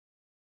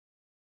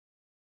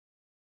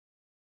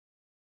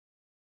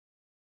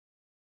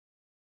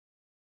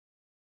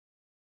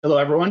Hello,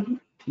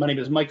 everyone. My name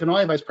is Mike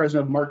Vanoy, Vice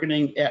President of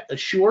Marketing at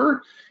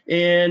Assure,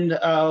 and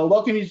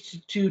welcome you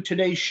to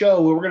today's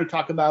show where we're going to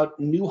talk about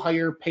new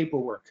hire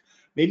paperwork.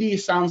 Maybe it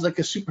sounds like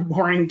a super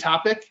boring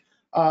topic,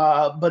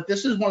 but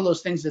this is one of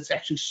those things that's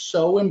actually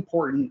so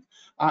important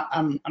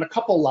on a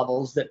couple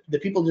levels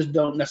that people just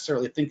don't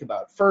necessarily think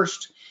about.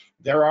 First,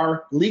 there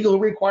are legal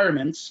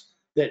requirements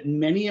that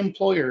many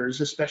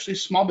employers, especially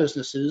small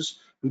businesses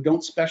who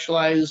don't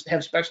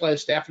have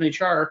specialized staff in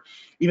HR,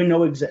 even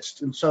know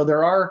exist. And so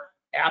there are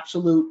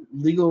absolute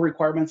legal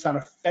requirements on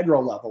a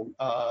federal level.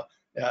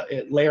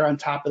 Layer on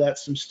top of that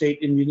some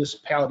state and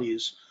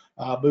municipalities.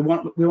 But we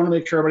want to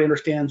make sure everybody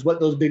understands what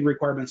those big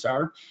requirements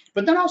are.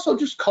 But then also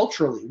just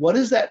culturally, what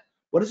is that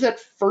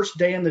first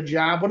day on the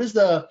job? What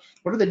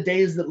are the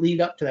days that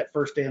lead up to that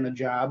first day on the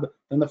job?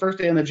 And the first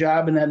day on the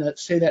job, and then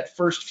let's say that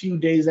first few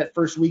days, that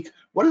first week,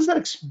 what is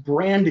that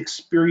brand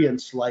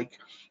experience like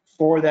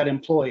for that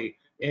employee?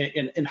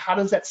 And how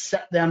does that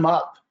set them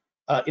up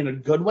in a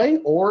good way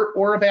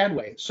or a bad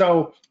way?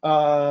 So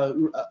a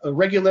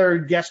regular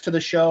guest to the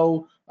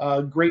show,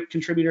 great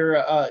contributor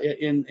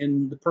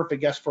in the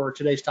perfect guest for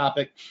today's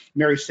topic,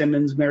 Mary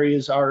Simmons. Mary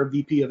is our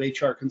VP of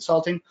HR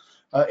Consulting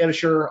at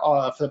Assure.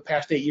 For the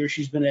past 8 years,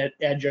 she's been an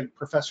adjunct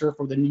professor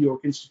for the New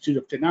York Institute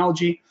of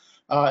Technology.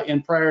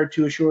 And prior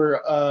to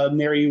Assure,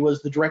 Mary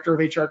was the director of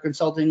HR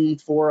Consulting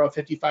for a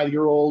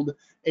 55-year-old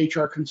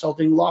HR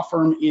consulting law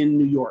firm in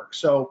New York.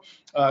 So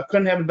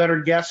couldn't have a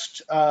better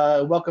guest.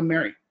 Welcome,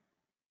 Mary.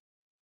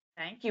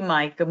 Thank you,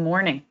 Mike. Good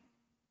morning.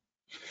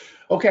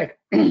 Okay,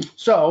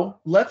 so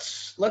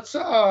let's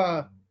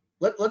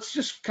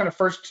just kind of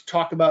first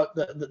talk about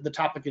the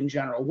topic in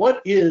general.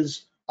 What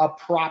is a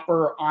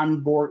proper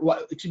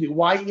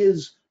why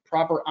is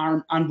proper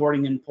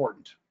onboarding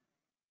important?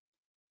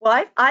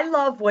 Well, I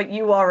love what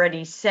you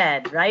already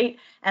said, right?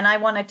 And I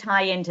want to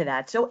tie into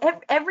that. So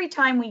every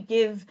time we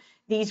give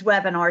these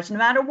webinars, no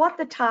matter what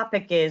the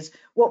topic is,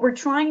 what we're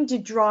trying to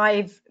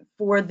drive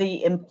for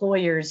the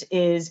employers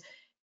is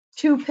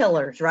two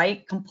pillars,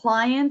 right?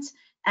 Compliance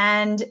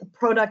and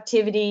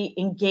productivity,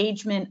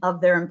 engagement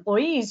of their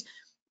employees,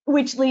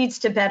 which leads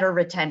to better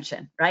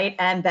retention, right?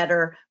 And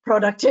better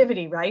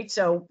productivity, right?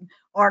 So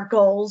our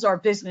goals, our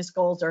business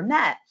goals are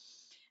met.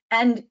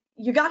 And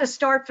you got to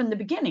start from the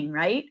beginning,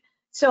 right?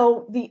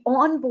 So the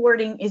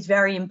onboarding is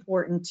very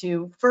important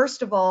to,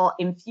 first of all,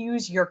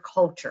 infuse your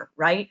culture,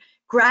 right?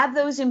 Grab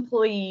those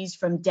employees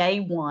from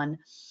day one.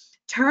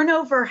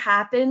 Turnover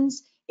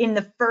happens in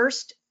the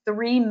first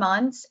 3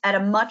 months at a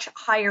much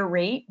higher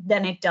rate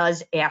than it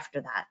does after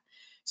that.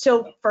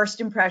 So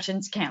first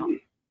impressions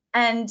count.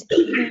 And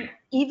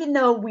even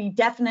though we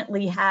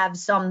definitely have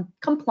some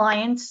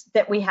compliance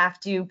that we have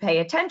to pay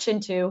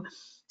attention to,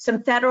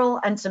 some federal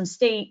and some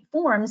state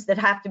forms that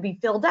have to be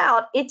filled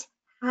out, it's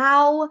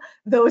how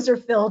those are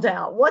filled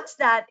out. What's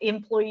that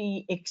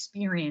employee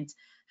experience?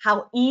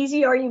 How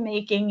easy are you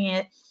making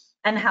it?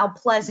 And how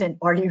pleasant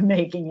are you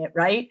making it,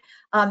 right?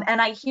 And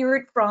I hear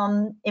it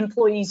from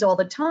employees all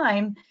the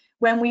time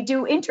when we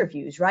do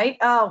interviews, right?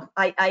 Oh,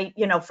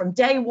 from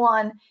day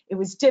one, it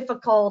was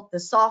difficult. The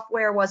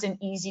software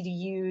wasn't easy to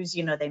use.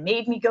 They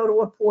made me go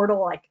to a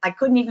portal. I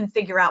couldn't even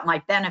figure out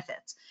my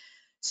benefits.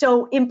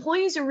 So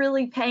employees are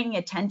really paying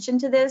attention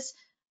to this,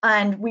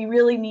 and we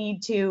really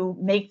need to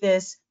make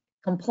this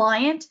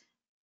compliant,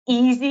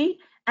 easy,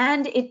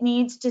 and it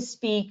needs to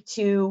speak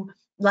to,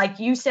 like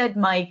you said,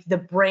 Mike, the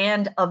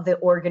brand of the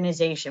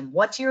organization.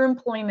 What's your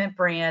employment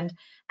brand?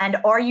 And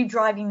are you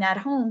driving that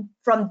home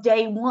from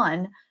day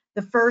one,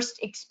 the first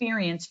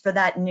experience for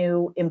that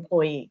new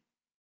employee?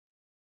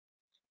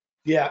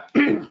 Yeah,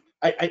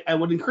 I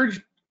would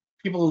encourage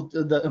people,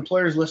 the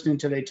employers listening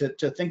today,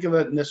 to think of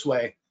it in this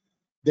way,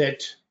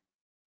 that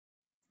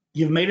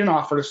you've made an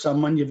offer to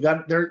someone, you've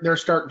got their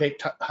start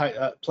date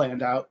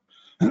planned out.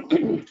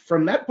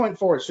 From that point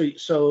forward,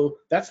 so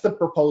that's the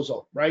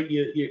proposal, right?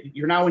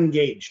 You're now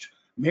engaged.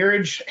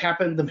 Marriage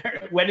happened.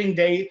 The wedding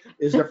day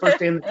is their first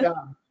day in the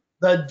job.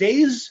 The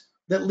days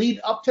that lead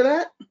up to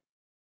that,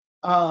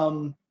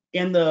 and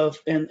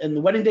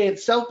the wedding day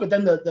itself, but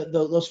then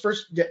those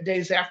first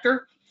days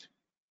after,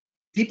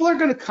 people are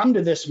going to come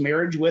to this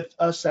marriage with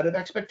a set of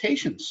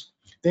expectations.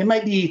 They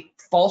might be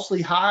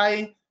falsely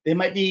high. They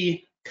might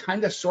be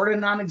kind of sort of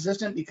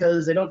non-existent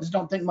because they just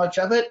don't think much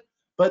of it.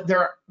 But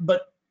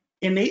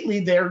innately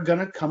they're going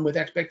to come with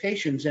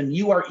expectations, and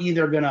you are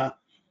either going to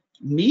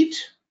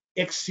meet,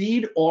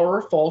 exceed,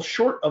 or fall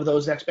short of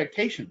those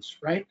expectations,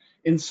 right?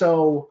 And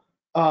so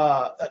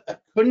I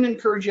couldn't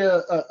encourage you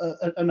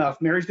enough.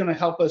 Mary's going to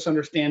help us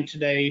understand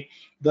today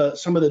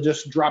some of the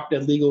just drop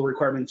dead legal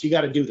requirements. You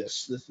got to do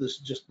this. This is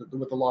just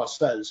what the law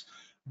says.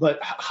 But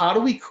how do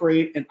we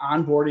create an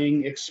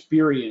onboarding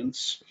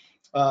experience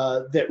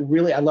that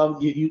really, I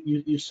love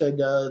you said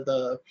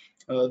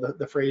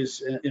the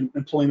phrase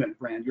employment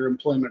brand. Your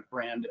employment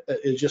brand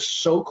is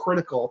just so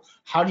critical.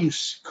 How do you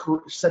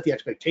set the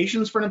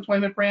expectations for an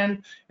employment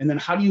brand, and then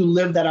how do you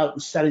live that out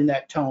and setting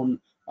that tone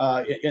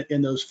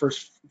in those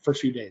first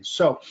few days?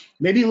 So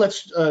maybe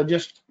let's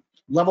just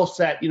level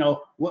set.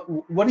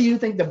 What do you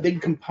think the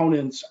big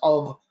components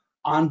of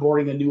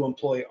onboarding a new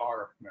employee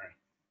are, Mary?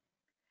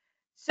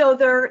 So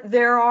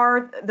there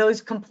are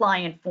those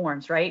compliant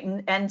forms, right?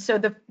 And so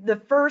the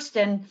first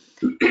and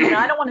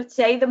I don't want to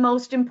say the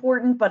most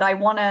important, but I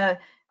want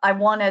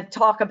to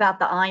talk about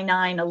the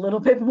I-9 a little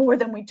bit more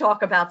than we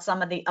talk about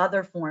some of the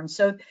other forms.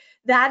 So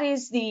that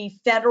is the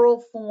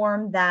federal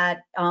form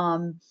that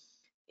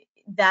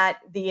that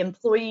the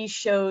employee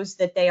shows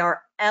that they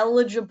are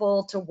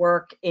eligible to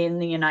work in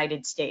the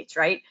United States,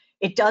 right?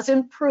 It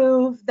doesn't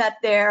prove that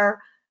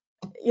they're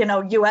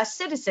US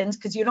citizens,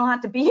 because you don't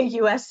have to be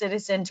a US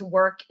citizen to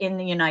work in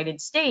the United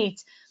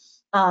States.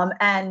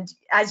 And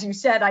as you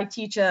said, I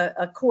teach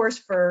a course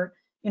for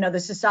the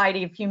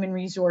Society of Human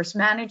Resource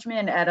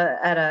Management at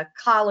a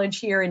college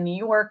here in New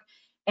York.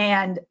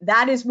 And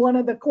that is one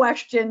of the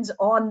questions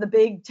on the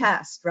big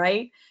test,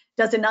 right?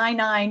 Does an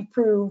I-9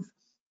 prove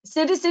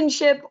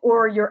citizenship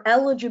or your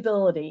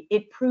eligibility?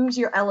 It proves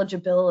your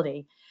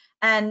eligibility.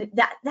 And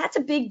that's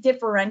a big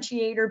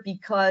differentiator,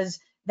 because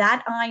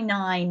that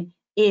I-9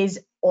 is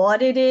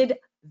audited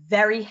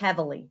very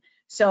heavily.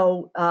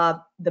 So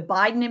the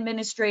Biden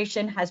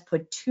administration has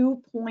put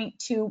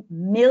 $2.2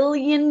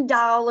 million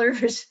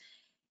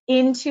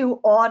into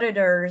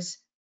auditors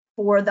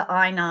for the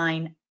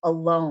I-9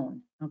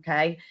 alone,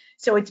 okay?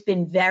 So it's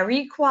been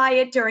very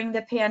quiet during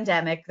the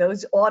pandemic.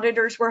 Those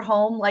auditors were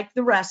home like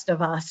the rest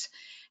of us,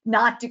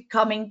 not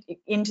coming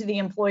into the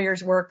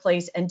employer's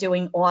workplace and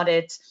doing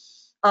audits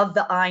of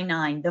the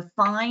I-9. The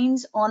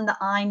fines on the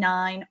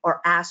I-9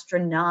 are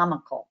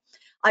astronomical.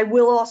 I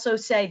will also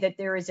say that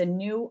there is a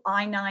new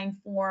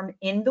I-9 form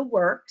in the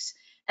works,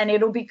 and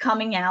it'll be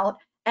coming out.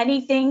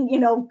 Anything,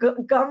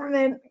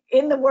 government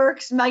in the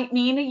works might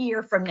mean a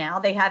year from now.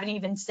 They haven't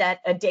even set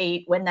a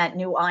date when that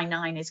new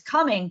I-9 is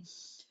coming.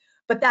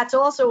 But that's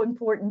also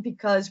important,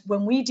 because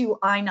when we do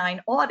I-9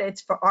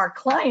 audits for our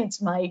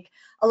clients, Mike,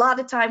 a lot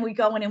of time we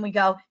go in and we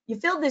go, you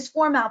filled this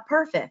form out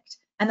perfect.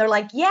 And they're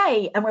like,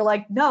 yay. And we're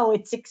like, no,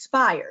 it's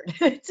expired.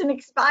 It's an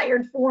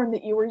expired form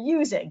that you were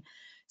using.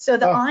 So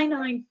the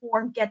I-9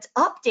 form gets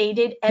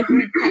updated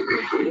every couple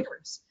of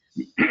years.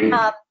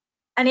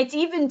 And it's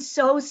even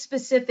so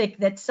specific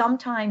that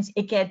sometimes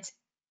it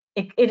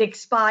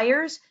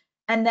expires,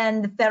 and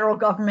then the federal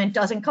government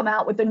doesn't come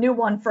out with a new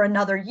one for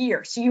another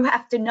year. So you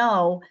have to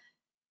know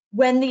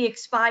when the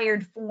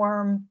expired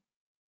form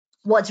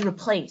was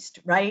replaced,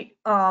 right?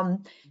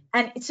 And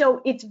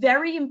so it's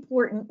very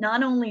important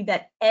not only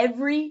that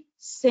every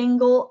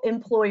single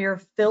employer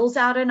fills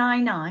out an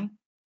I-9,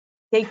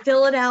 they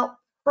fill it out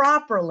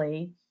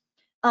properly.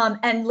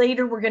 And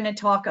later we're going to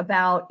talk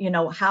about,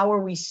 how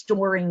are we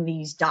storing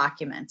these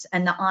documents?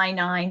 And the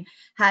I-9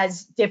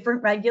 has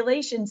different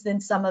regulations than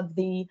some of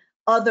the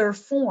other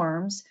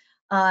forms.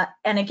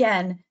 And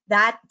again,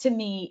 that to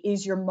me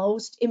is your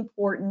most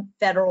important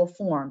federal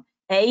form.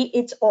 A,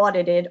 it's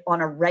audited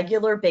on a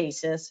regular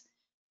basis.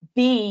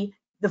 B,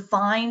 the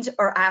fines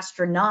are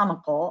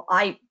astronomical.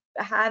 I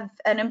have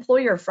an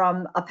employer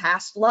from a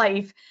past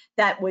life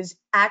that was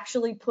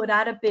actually put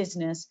out of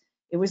business.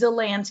 It was a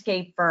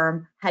landscape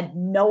firm, had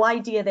no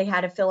idea they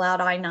had to fill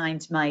out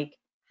I-9s, Mike,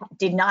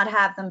 did not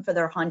have them for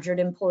their 100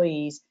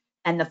 employees,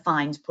 and the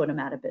fines put them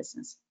out of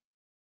business.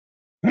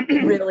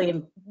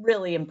 Really,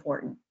 really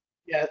important.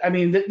 Yeah, I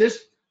mean,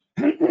 this,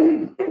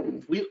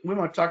 we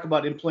want to talk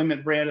about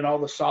employment brand and all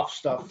the soft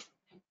stuff,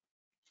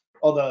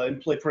 all the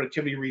employee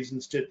productivity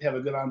reasons to have a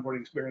good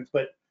onboarding experience,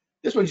 but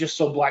this one's just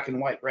so black and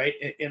white, right?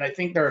 And I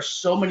think there are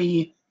so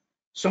many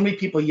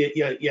people, you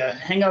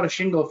hang out a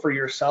shingle for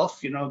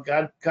yourself.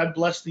 God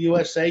bless the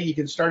USA. You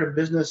can start a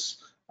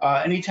business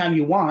anytime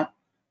you want.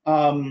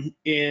 And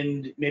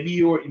maybe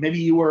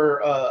you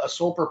were a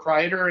sole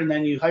proprietor, and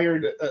then you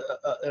hired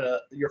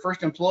your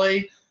first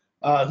employee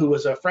who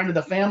was a friend of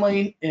the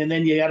family, and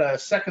then you had a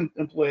second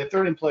employee, a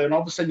third employee, and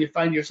all of a sudden you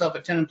find yourself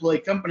a 10-employee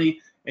company,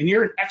 and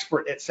you're an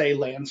expert at, say,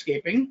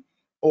 landscaping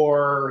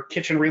or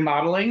kitchen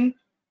remodeling,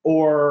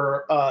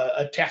 or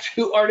a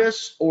tattoo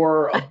artist,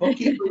 or a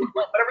bookkeeper,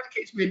 whatever the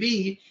case may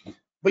be,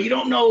 but you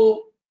don't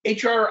know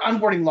HR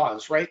onboarding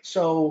laws, right?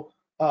 So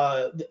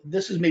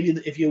this is maybe,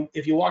 if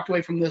you walked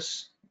away from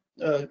this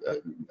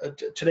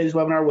today's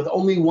webinar with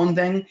only one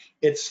thing,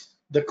 it's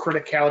the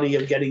criticality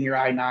of getting your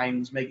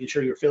I-9s, making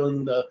sure you're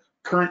filling the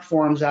current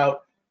forms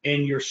out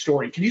and you're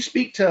storing. Can you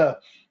speak to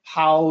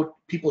how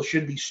people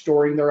should be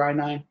storing their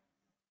I-9?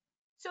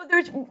 So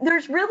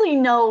there's really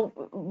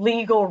no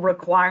legal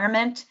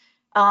requirement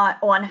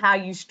on how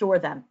you store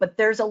them, but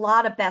there's a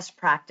lot of best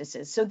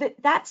practices. So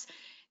that's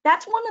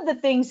one of the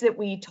things that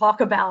we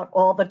talk about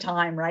all the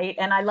time, right?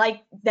 And I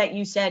like that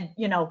you said,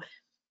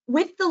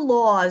 with the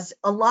laws,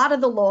 a lot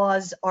of the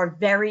laws are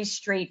very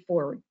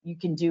straightforward. You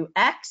can do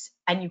X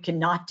and you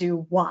cannot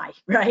do Y,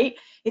 right?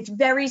 It's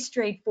very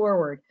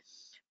straightforward.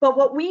 But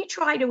what we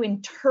try to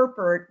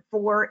interpret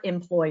for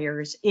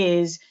employers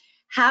is,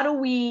 how do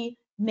we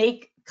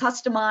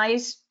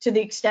customize to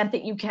the extent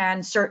that you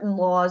can certain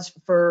laws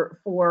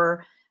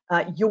for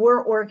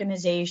your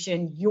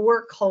organization,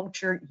 your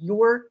culture,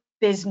 your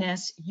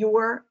business,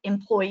 your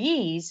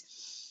employees,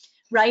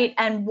 right?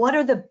 And what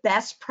are the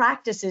best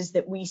practices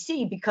that we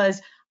see?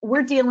 Because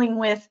we're dealing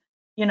with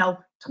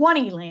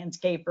 20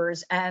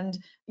 landscapers and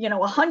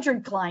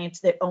 100 clients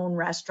that own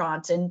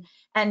restaurants,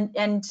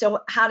 and so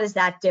how does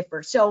that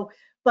differ? So,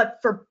 but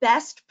for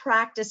best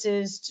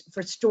practices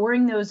for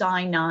storing those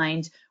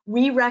I-9s,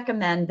 we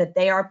recommend that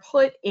they are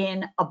put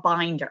in a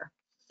binder.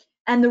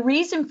 And the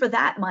reason for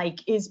that, Mike,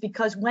 is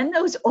because when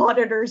those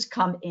auditors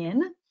come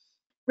in,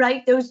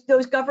 right,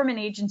 those government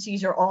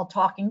agencies are all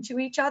talking to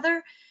each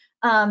other,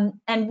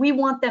 and we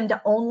want them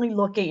to only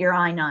look at your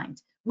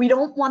I-9s. We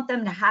don't want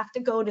them to have to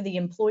go to the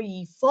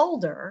employee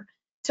folder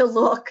to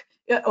look,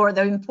 or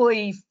the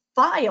employee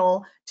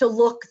file to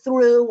look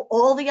through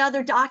all the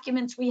other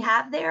documents we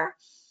have there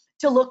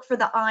to look for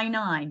the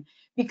I-9.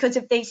 Because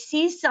if they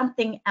see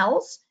something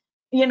else,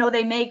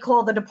 they may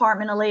call the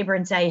Department of Labor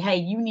and say, hey,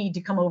 you need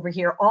to come over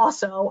here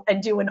also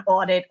and do an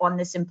audit on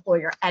this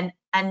employer. And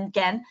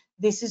again,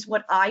 this is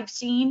what I've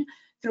seen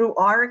through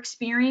our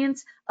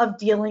experience of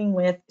dealing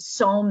with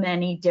so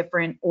many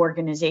different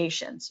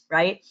organizations,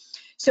 right?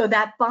 So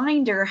that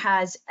binder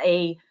has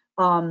a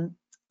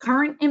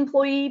current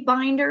employee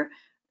binder,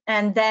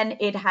 and then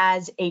it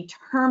has a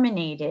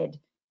terminated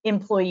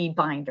employee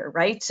binder,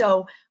 right?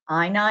 So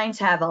I-9s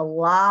have a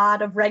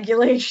lot of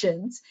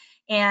regulations.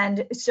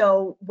 And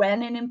so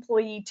when an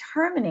employee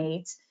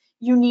terminates,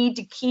 you need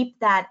to keep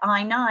that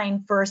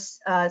I-9 for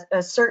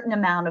a certain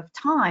amount of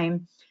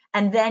time,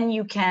 and then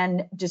you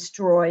can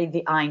destroy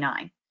the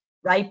I-9,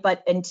 right?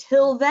 But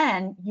until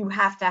then, you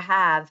have to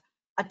have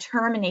a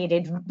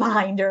terminated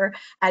binder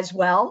as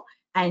well.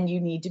 And you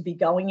need to be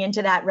going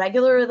into that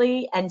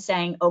regularly and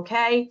saying,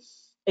 okay,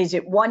 is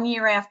it 1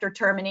 year after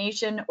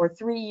termination or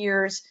 3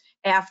 years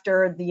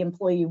after the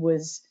employee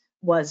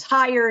was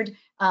hired?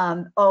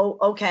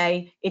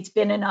 Okay, it's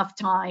been enough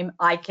time,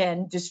 I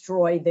can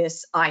destroy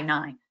this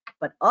I-9.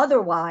 But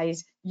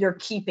otherwise, you're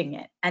keeping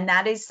it. And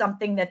that is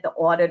something that the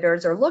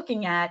auditors are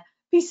looking at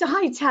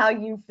besides how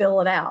you fill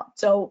it out.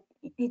 So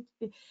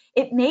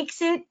it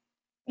makes it,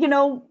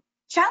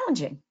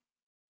 challenging,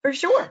 for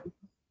sure.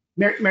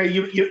 Mary,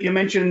 you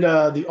mentioned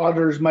the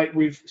auditors might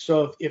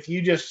so if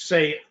you just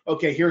say,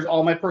 okay, here's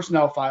all my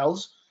personnel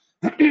files,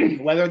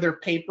 whether they're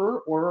paper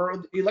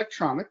or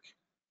electronic,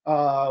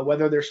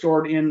 whether they're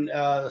stored in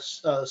a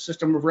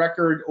system of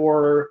record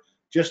or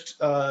just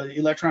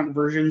electronic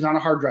versions on a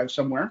hard drive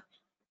somewhere.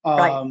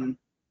 Right.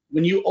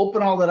 When you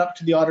open all that up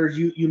to the auditors,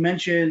 you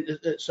mentioned,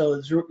 so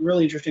it's a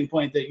really interesting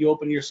point that you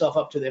open yourself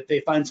up to that. If they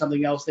find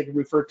something else, they can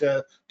refer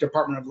to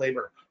Department of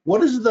Labor.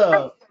 What is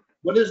the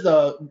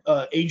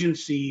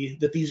agency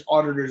that these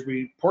auditors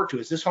report to?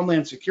 Is this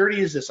Homeland Security?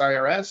 Is this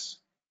IRS?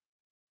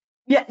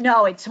 Yeah,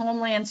 no, it's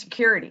Homeland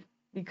Security,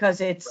 because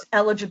it's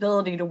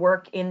eligibility to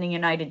work in the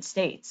United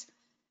States.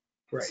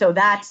 Right. So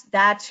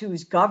that's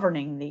who's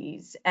governing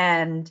these.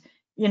 And,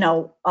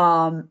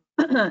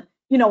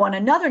 on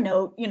another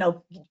note,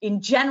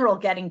 in general,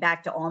 getting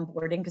back to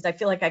onboarding, because I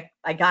feel like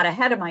I got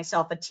ahead of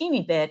myself a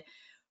teeny bit,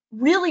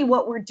 really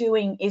what we're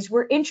doing is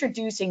we're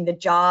introducing the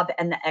job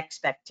and the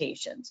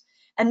expectations.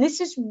 And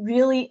this is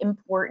really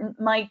important,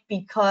 Mike,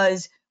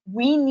 because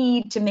we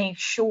need to make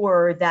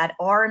sure that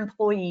our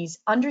employees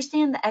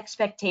understand the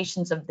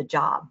expectations of the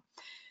job.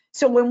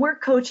 So when we're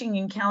coaching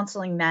and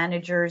counseling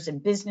managers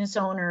and business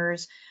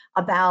owners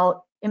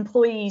about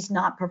employees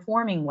not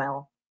performing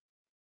well,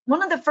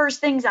 one of the first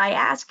things I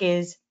ask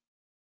is,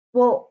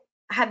 well,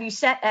 have you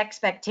set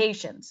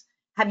expectations?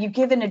 Have you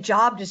given a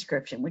job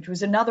description, which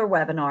was another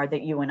webinar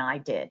that you and I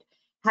did?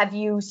 Have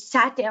you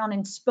sat down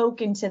and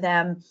spoken to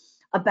them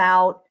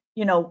about,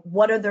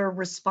 what are their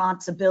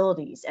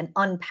responsibilities, and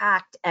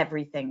unpacked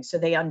everything so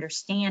they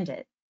understand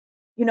it?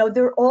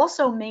 There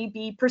also may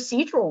be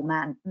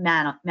procedural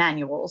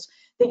manuals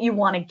that you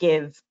want to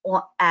give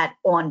at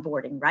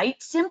onboarding, right?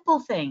 Simple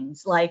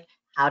things like,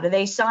 how do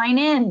they sign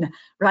in,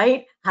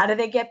 right? How do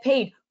they get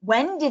paid?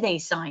 When do they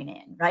sign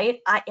in, right?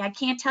 I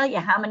can't tell you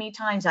how many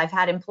times I've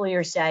had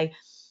employers say,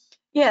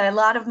 yeah, a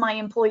lot of my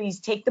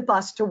employees take the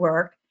bus to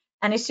work,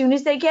 and as soon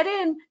as they get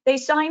in, they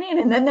sign in,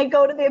 and then they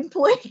go to the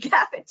employee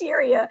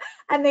cafeteria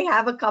and they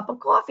have a cup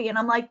of coffee. And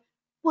I'm like,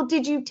 well,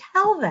 did you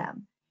tell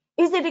them?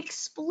 Is it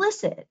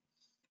explicit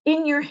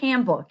in your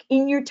handbook,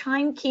 in your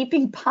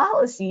timekeeping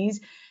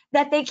policies,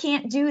 that they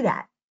can't do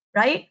that,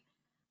 right?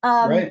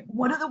 Right.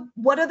 What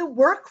are the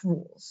work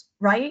rules,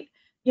 right?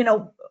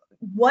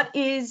 What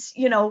is,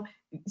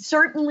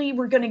 certainly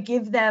we're going to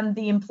give them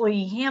the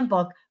employee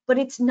handbook, but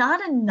it's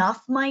not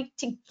enough, Mike,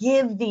 to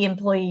give the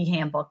employee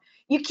handbook.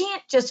 You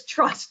can't just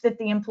trust that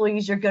the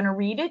employees are going to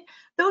read it.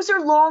 Those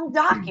are long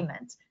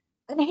documents,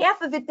 and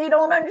half of it they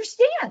don't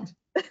understand.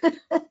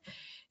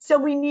 So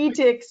we need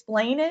to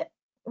explain it,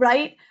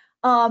 right?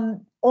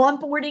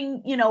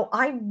 Onboarding,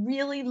 I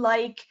really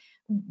like,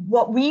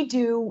 what we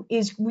do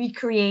is we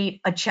create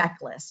a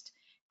checklist,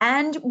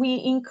 and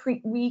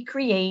we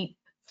create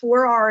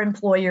for our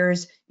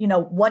employers,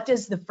 what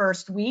does the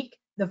first week,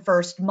 the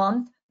first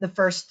month, the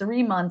first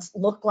 3 months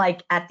look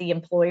like at the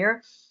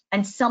employer?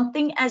 And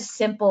something as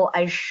simple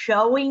as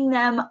showing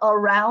them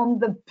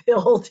around the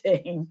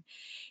building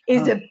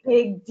is a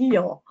big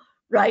deal,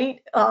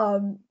 right?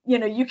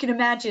 You can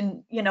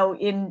imagine,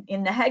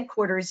 in the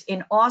headquarters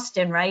in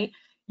Austin, right?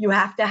 You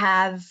have to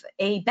have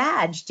a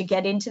badge to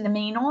get into the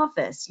main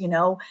office.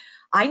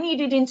 I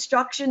needed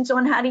instructions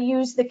on how to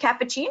use the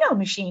cappuccino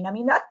machine. I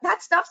mean,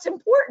 that stuff's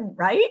important,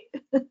 right?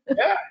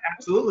 Yeah,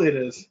 absolutely it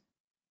is.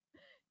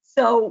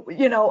 So,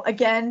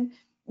 again,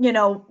 you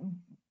know,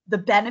 the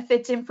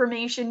benefits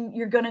information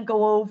you're going to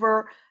go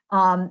over.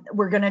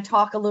 We're going to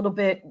talk a little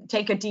bit,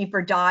 take a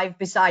deeper dive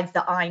besides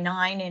the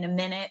I-9 in a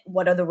minute.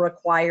 What are the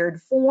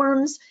required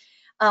forms?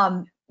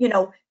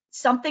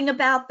 Something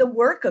about the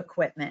work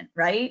equipment,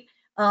 right?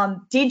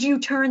 Did you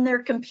turn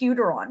their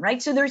computer on,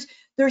 right? So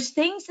there's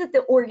things that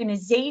the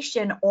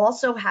organization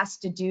also has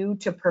to do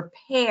to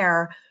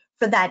prepare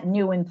for that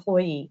new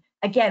employee.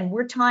 Again,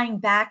 we're tying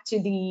back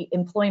to the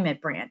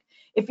employment brand.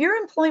 If your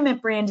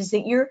employment brand is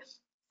that you're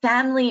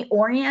family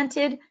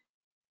oriented,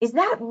 is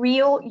that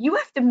real? You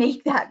have to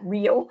make that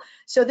real.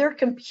 So their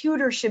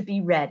computer should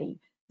be ready.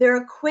 Their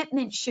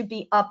equipment should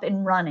be up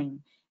and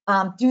running.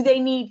 Do they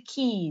need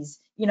keys?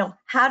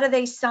 How do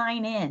they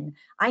sign in?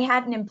 I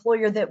had an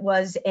employer that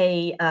was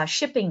a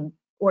shipping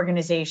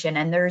organization,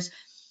 and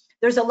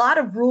there's a lot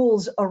of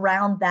rules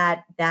around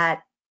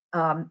that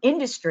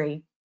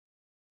industry.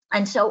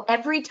 And so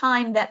every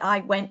time that I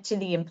went to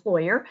the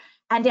employer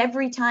and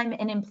every time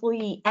an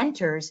employee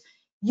enters,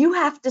 you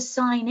have to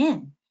sign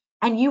in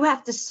and you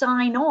have to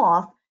sign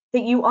off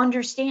that you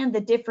understand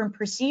the different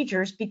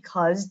procedures,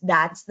 because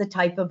that's the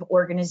type of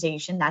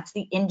organization, that's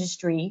the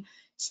industry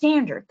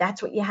standard.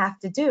 That's what you have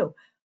to do.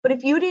 But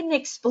if you didn't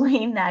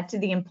explain that to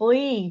the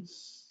employee,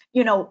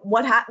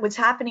 what's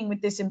happening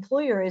with this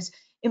employer is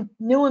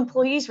new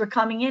employees were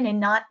coming in and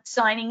not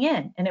signing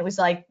in. And it was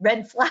like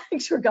red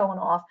flags were going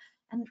off.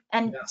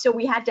 And Yeah. so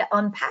we had to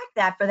unpack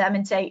that for them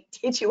and say,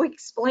 did you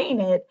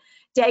explain it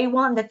day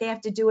one that they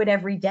have to do it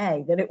every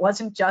day, that it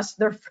wasn't just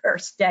their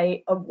first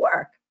day of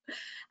work?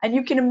 And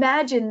you can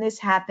imagine this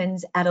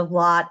happens at a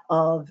lot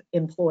of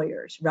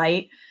employers,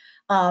 right?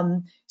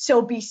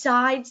 So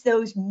besides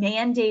those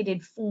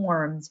mandated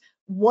forms,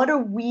 what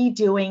are we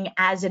doing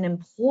as an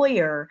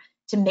employer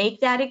to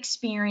make that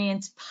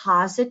experience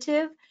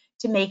positive,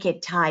 to make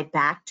it tie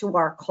back to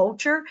our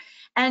culture?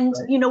 And,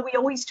 Right. we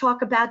always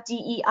talk about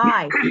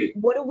DEI.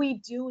 What are we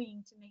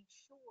doing to make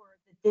sure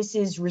that this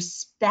is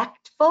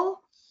respectful,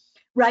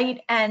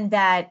 right? And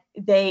that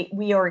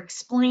we are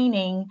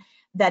explaining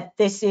that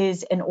this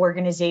is an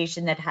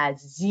organization that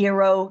has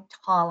zero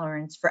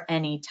tolerance for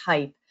any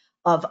type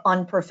of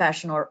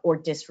unprofessional or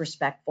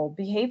disrespectful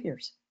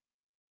behaviors.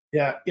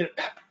 Yeah, you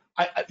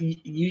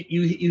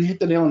hit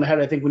the nail on the head.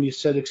 I think when you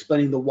said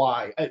explaining the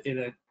why.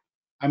 I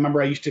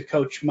remember I used to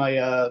coach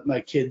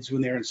my kids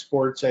when they were in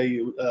sports. I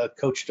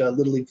coached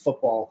Little League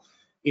football,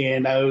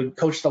 and I would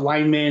coach the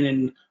linemen,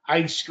 and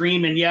I'd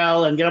scream and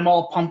yell and get them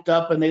all pumped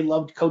up, and they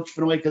loved Coach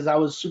Fenway because I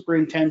was super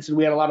intense and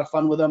we had a lot of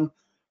fun with them.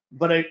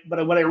 But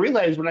what I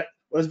realized when I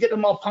was getting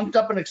them all pumped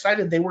up and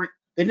excited, they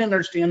didn't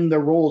understand their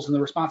roles and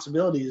the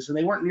responsibilities, and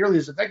they weren't nearly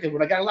as effective.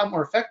 When I got a lot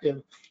more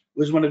effective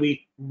was when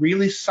we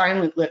really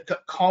silently,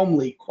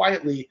 calmly,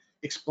 quietly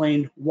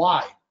explained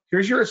why.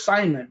 Here's your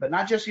assignment, but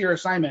not just your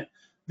assignment.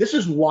 This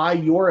is why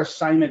your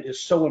assignment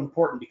is so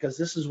important, because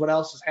this is what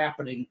else is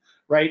happening,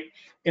 right?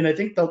 And I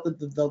think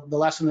the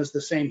lesson is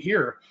the same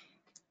here.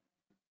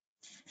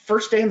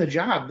 First day in the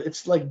job,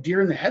 it's like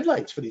deer in the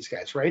headlights for these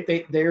guys, right?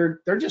 They're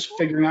just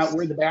figuring out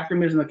where the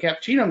bathroom is in the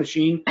cappuccino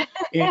machine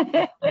and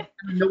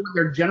know what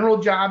their general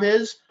job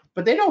is,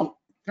 but they're not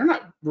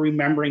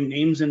remembering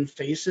names and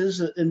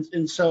faces.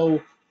 And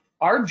so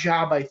our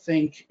job, I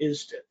think,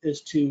 is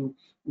to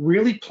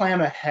really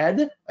plan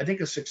ahead. I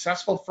think a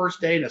successful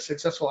first day and a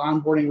successful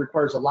onboarding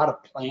requires a lot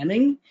of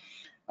planning.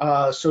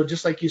 So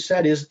just like you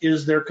said,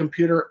 is their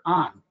computer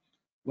on?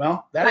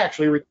 Well, that Right.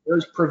 actually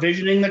requires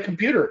provisioning the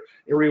computer.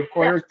 It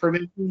requires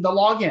provisioning the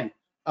login.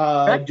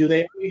 Right. Do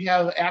they already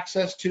have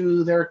access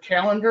to their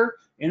calendar?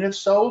 And if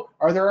so,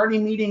 are there already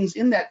meetings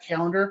in that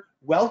calendar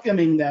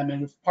welcoming them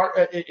and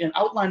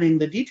outlining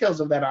the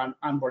details of that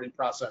onboarding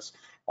process?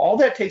 All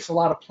that takes a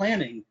lot of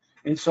planning.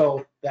 And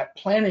so that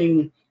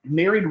planning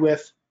married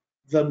with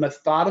the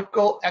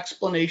methodical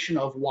explanation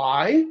of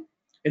why.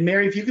 And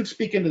Mary, if you could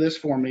speak into this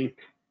for me.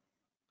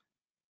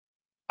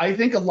 I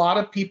think a lot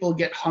of people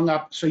get hung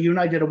up. So you and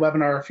I did a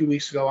webinar a few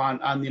weeks ago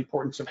on the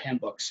importance of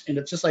handbooks, and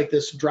it's just like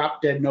this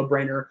drop dead no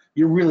brainer.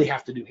 You really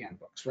have to do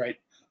handbooks, right?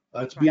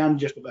 It's beyond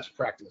just the best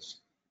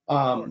practice.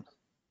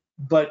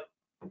 But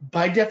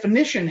by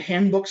definition,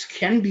 handbooks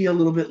can be a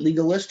little bit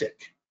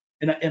legalistic.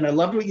 And I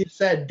loved what you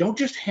said. Don't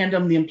just hand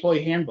them the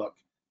employee handbook.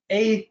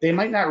 A, they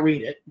might not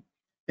read it,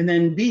 and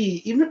then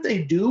B, even if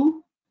they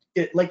do,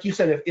 like you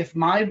said, if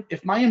my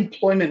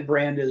employment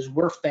brand is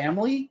we're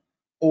family,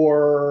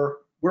 or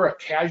we're a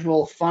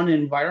casual, fun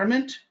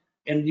environment,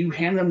 and you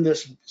hand them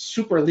this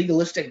super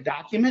legalistic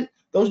document,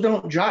 those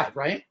don't jive,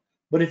 right?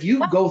 But if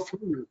you go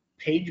through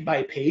page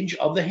by page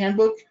of the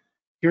handbook,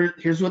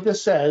 here's what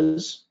this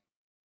says.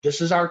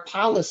 This is our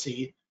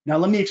policy. Now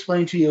let me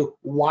explain to you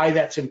why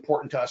that's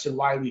important to us and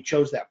why we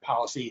chose that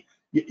policy.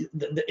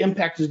 The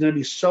impact is going to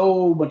be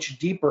so much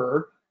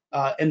deeper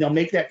and they'll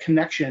make that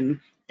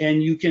connection,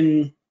 and you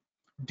can,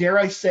 dare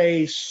I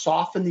say,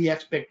 soften the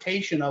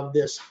expectation of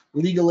this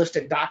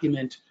legalistic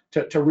document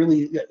to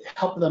really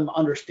help them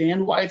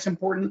understand why it's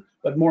important,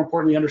 but more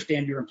importantly,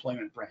 understand your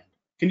employment brand.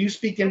 Can you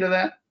speak into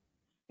that?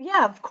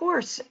 Yeah, of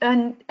course.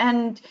 And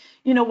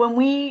when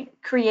we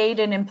create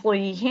an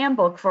employee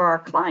handbook for our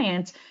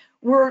clients,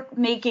 we're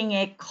making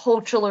it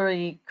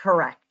culturally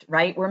correct,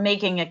 right? We're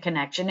making a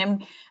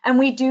connection, and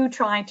we do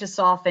try to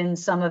soften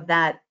some of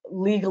that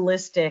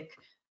legalistic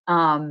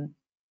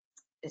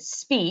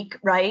speak,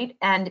 right,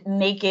 and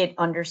make it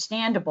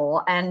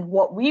understandable. And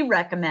what we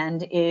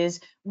recommend is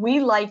we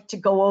like to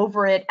go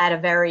over it at a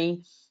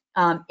very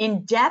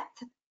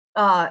in-depth,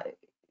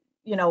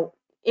 you know,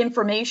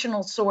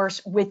 informational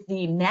source with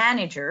the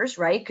managers,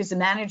 right? Because the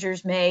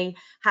managers may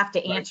have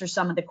to answer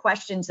some of the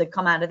questions that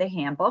come out of the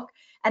handbook.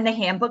 And the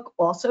handbook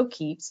also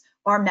keeps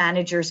our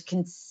managers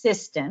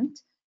consistent,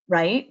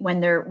 right,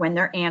 when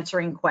they're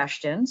answering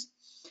questions.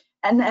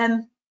 And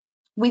then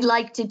we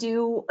like to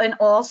do an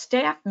all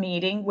staff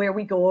meeting where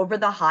we go over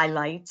the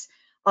highlights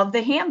of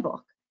the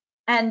handbook.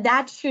 And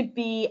that should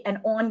be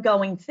an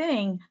ongoing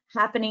thing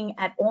happening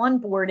at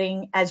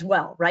onboarding as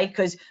well, right?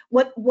 Because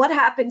what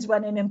happens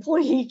when an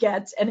employee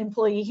gets an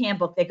employee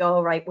handbook? They go,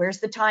 all right, where's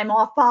the time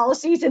off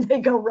policies? And they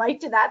go right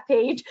to that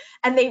page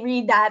and they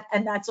read that,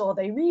 and that's all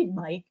they read,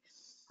 Mike.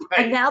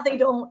 Right. And now they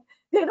don't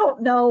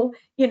know,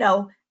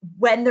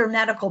 when their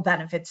medical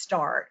benefits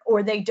start,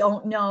 or they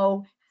don't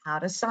know how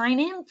to sign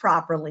in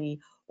properly,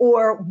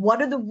 or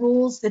what are the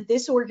rules that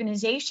this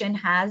organization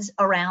has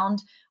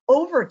around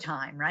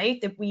overtime,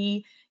 right? That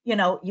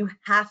you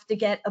have to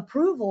get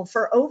approval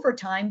for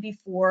overtime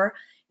before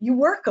you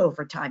work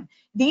overtime.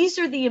 These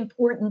are the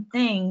important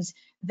things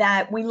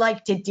that we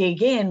like to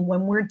dig in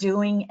when we're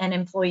doing an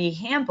employee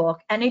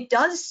handbook, and it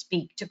does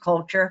speak to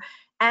culture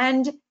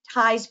and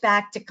ties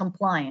back to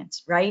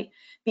compliance, right?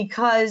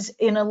 Because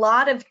in a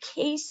lot of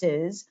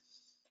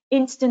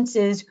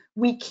instances,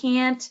 we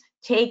can't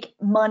take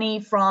money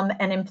from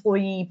an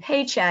employee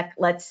paycheck,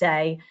 let's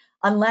say,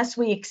 unless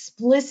we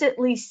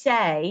explicitly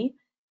say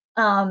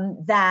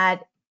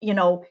that,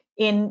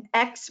 in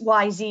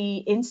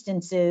XYZ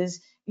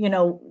instances,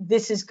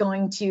 this is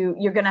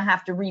you're going to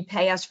have to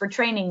repay us for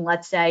training,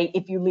 let's say,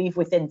 if you leave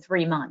within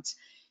 3 months.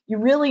 You're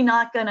really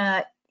not going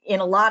to,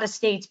 in a lot of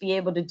states, be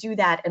able to do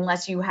that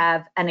unless you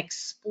have an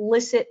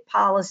explicit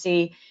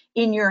policy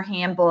in your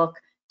handbook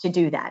to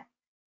do that.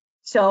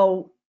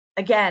 So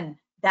again,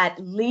 that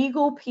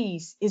legal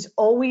piece is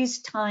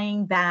always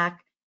tying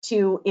back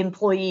to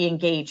employee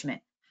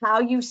engagement, how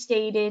you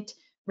state it,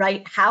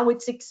 right? How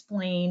it's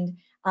explained,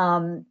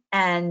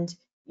 and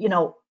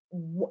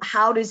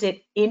how does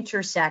it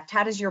intersect?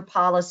 How does your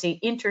policy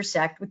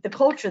intersect with the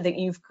culture that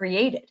you've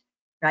created,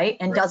 right?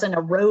 And doesn't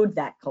erode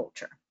that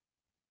culture.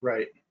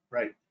 Right.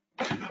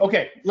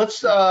 Okay, let's.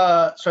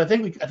 So I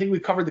think we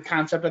covered the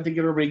concept. I think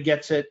everybody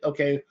gets it.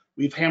 Okay,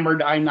 we've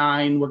hammered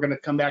I-9. We're going to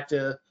come back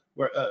to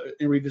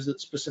and revisit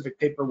specific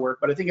paperwork,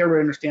 but I think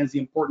everybody understands the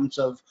importance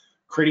of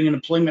creating an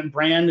employment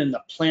brand and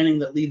the planning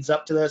that leads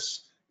up to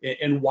this,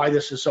 and why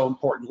this is so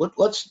important.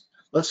 Let's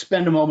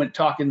spend a moment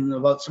talking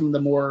about some of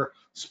the more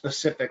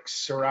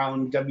specifics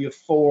around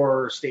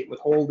W-4, state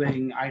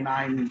withholding,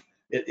 I-9.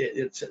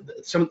 It's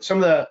some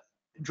of the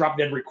drop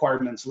dead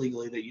requirements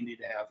legally that you need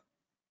to have.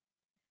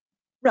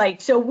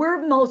 Right. So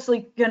we're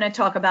mostly going to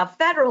talk about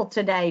federal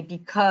today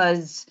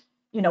because,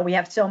 we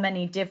have so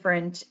many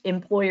different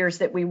employers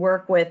that we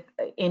work with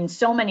in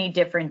so many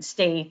different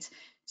states.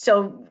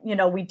 So,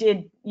 we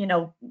did,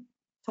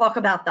 talk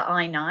about the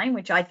I-9,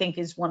 which I think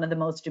is one of the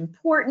most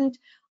important.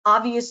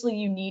 Obviously,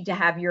 you need to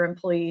have your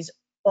employees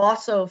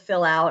also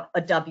fill out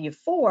a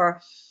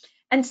W-4.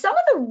 And some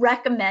of the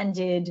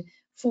recommended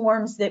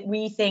forms that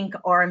we think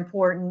are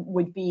important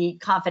would be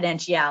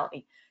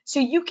confidentiality. So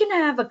you can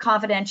have a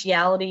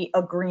confidentiality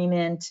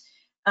agreement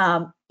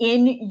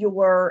in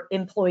your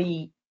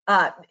employee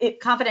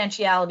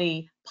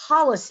confidentiality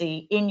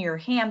policy in your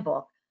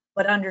handbook,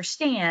 but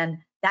understand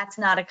that's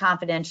not a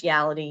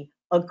confidentiality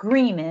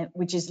agreement,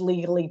 which is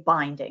legally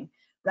binding,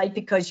 right?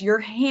 Because your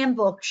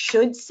handbook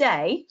should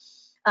say,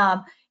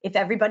 if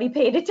everybody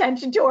paid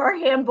attention to our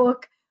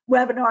handbook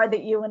webinar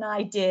that you and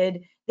I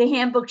did, the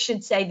handbook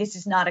should say this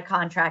is not a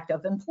contract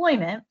of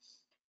employment,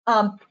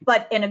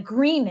 but an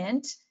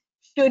agreement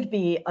should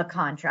be a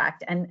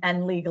contract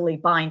and legally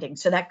binding.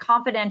 So that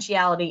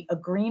confidentiality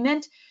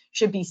agreement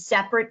should be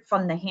separate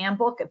from the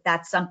handbook if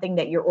that's something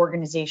that your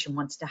organization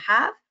wants to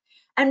have.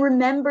 And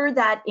remember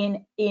that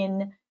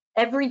in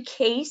every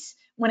case,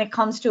 when it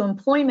comes to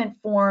employment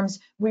forms,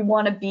 we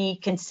want to be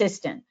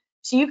consistent.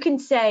 So you can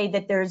say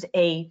that there's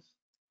a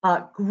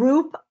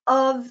group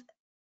of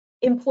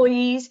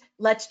employees,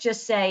 let's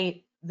just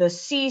say the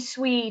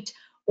C-suite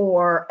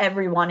or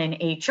everyone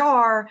in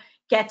HR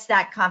gets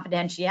that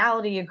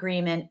confidentiality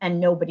agreement and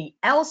nobody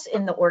else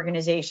in the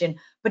organization,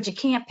 but you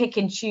can't pick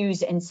and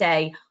choose and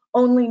say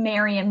only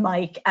Mary and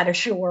Mike at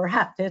Assure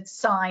have to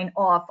sign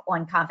off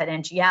on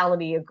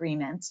confidentiality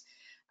agreements.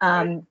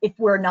 if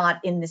we're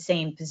not in the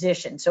same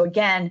position. So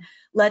again,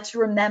 let's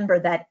remember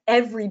that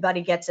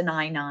everybody gets an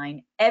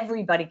I-9,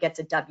 everybody gets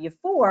a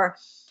W-4,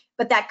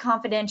 but that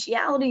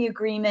confidentiality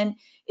agreement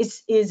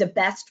is a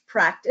best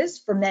practice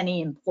for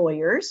many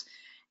employers.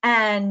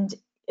 And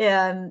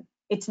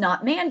it's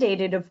not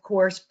mandated, of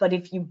course, but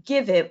if you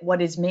give it,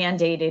 what is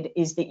mandated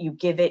is that you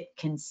give it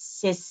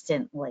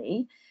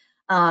consistently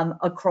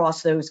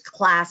across those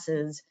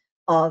classes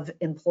of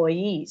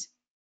employees.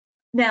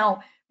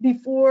 Now,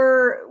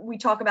 before we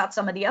talk about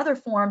some of the other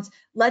forms,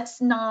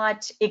 let's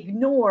not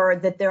ignore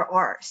that there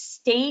are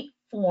state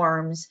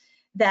forms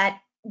that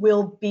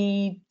will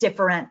be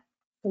different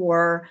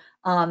for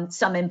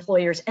some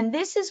employers. And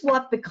this is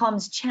what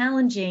becomes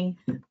challenging,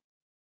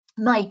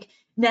 Mike.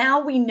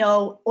 Now we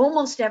know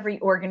almost every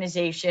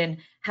organization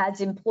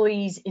has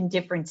employees in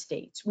different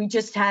states. We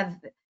just have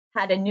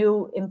had a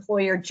new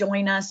employer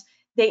join us.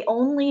 They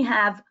only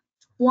have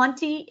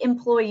 20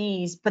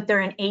 employees, but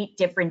they're in 8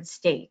 different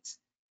states.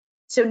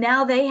 So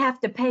now they have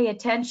to pay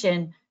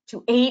attention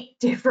to 8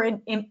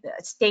 different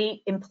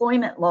state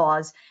employment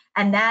laws,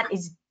 and that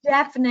is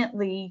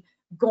definitely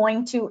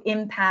going to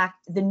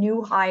impact the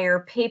new hire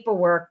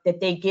paperwork that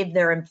they give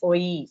their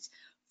employees.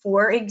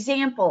 For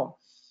example,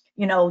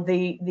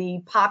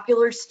 the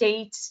popular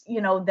states,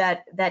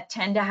 that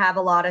tend to have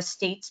a lot of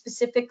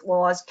state-specific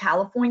laws,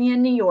 California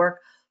and New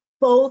York,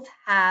 both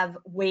have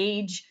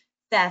wage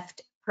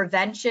theft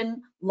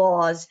prevention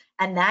laws,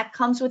 and that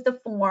comes with a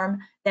form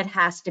that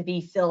has to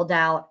be filled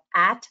out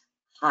at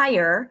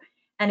hire,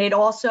 and it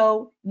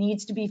also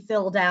needs to be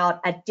filled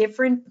out at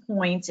different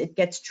points. It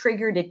gets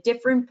triggered at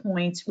different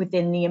points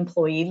within the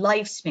employee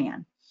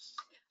lifespan,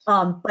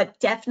 but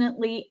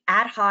definitely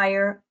at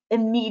hire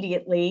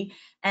immediately.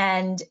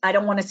 And I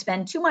don't want to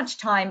spend too much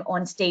time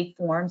on state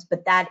forms,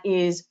 but that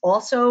is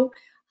also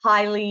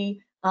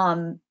highly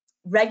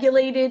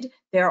regulated.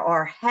 There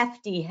are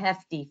hefty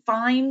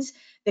fines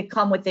that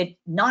come with it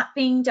not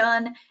being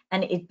done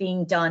and it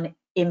being done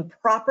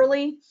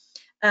improperly.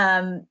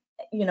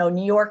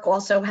 New York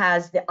also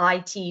has the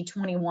IT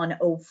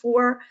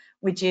 2104,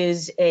 which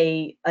is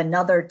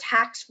another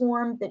tax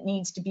form that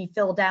needs to be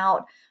filled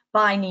out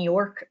by New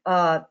York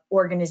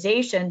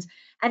organizations.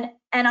 And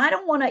I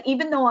don't want to,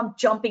 even though I'm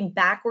jumping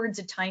backwards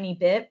a tiny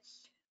bit,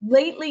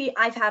 lately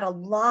I've had a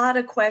lot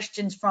of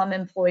questions from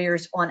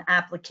employers on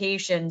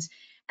applications.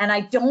 And I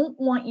don't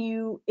want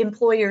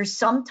employers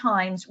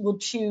sometimes will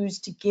choose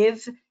to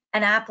give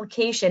an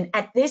application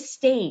at this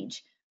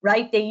stage,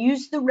 right? They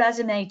use the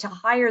resume to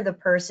hire the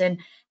person,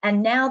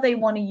 and now they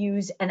want to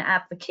use an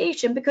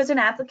application because an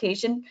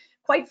application,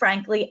 quite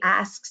frankly,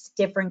 asks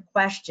different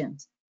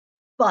questions.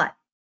 But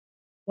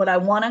what I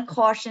want to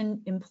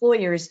caution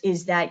employers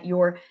is that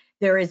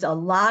there is a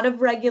lot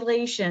of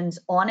regulations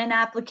on an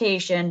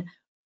application,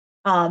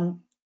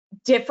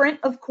 different,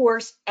 of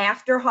course,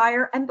 after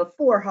hire and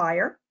before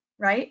hire,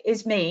 right,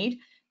 is made,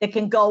 that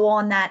can go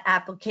on that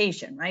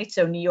application, right?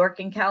 So New York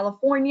and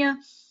California,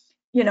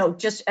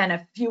 and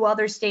a few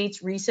other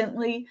states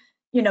recently,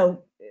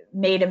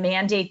 made a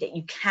mandate that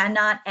you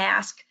cannot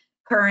ask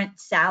current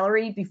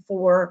salary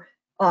before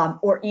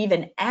or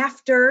even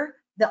after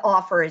the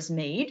offer is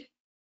made.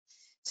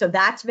 So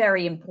that's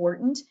very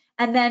important.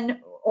 And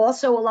then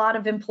also a lot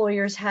of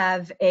employers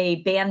have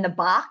a ban the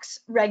box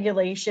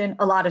regulation.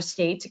 A lot of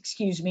states,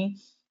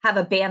 have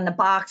a ban the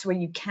box where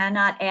you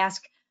cannot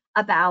ask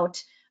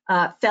about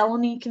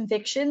felony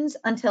convictions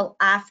until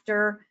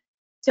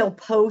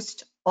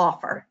post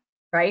offer,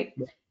 right?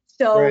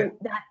 So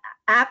right. That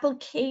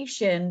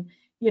application,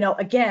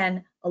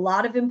 again, a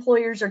lot of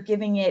employers are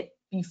giving it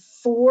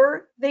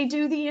before they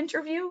do the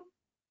interview,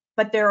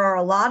 but there are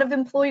a lot of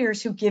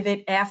employers who give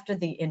it after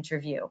the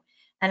interview.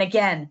 And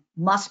again,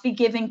 must be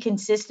given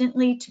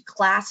consistently to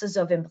classes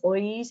of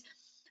employees,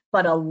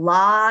 but a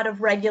lot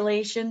of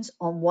regulations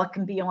on what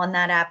can be on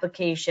that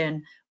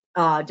application,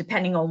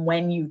 depending on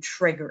when you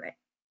trigger it.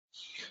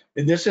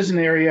 And this is an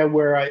area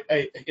where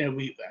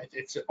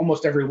it's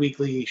almost every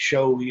weekly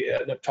show we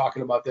end up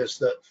talking about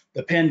this.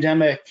 The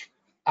pandemic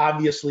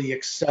obviously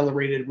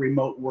accelerated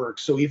remote work.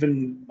 So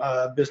even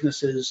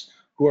businesses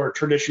who are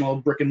traditional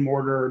brick and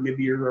mortar,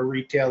 maybe you're a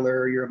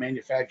retailer, you're a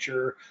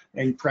manufacturer,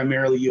 and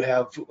primarily you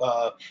have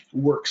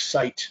work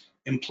site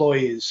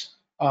employees.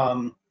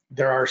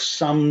 There are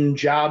some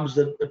jobs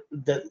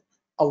that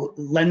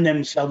lend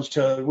themselves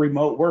to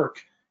remote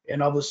work,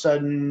 and all of a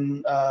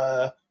sudden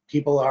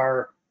people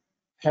are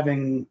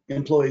having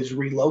employees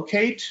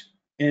relocate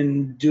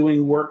and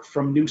doing work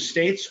from new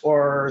states,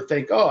 or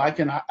think, oh, I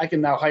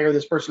can now hire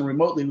this person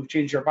remotely. We've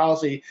changed our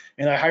policy,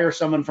 and I hire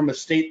someone from a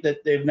state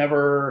that they've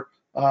never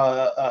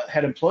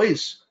had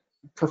employees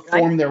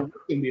perform their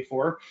working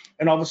before,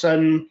 and all of a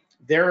sudden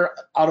they're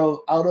out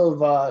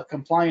of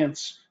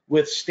compliance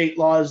with state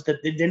laws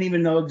that they didn't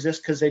even know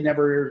exist because they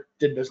never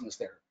did business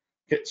there.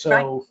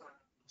 So,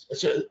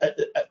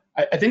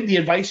 I think the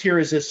advice here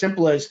is as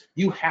simple as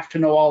you have to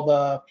know all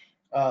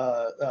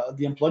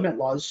the employment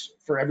laws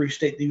for every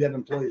state that you have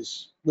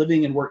employees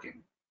living and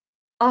working.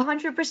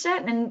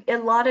 100%. And a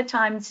lot of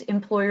times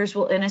employers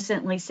will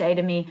innocently say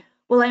to me,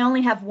 Well, I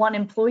only have one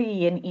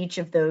employee in each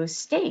of those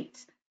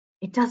states.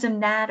 It doesn't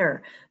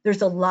matter.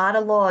 There's a lot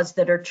of laws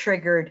that are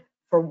triggered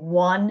for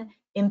one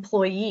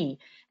employee.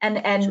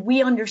 And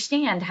we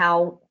understand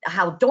how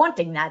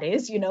daunting that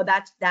is.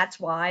 That's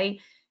why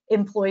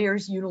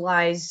employers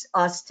utilize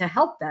us to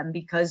help them,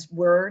 because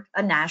we're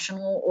a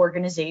national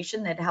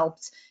organization that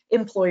helps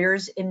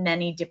employers in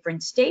many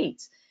different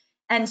states.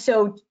 And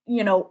so,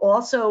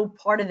 also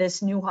part of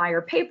this new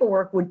hire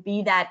paperwork would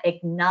be that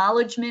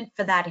acknowledgement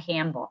for that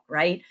handbook,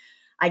 right?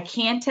 I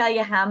can't tell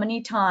you how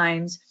many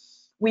times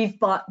we've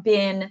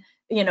been,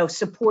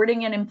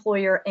 supporting an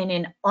employer in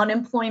an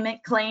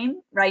unemployment claim,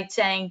 right?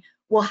 Saying,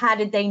 well, how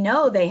did they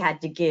know they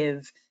had to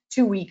give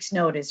 2 weeks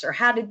notice? Or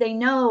how did they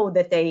know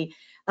that they,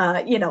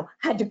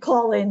 had to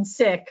call in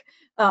sick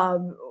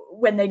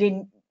when they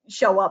didn't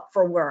show up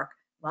for work?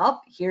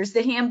 Well, here's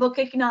the handbook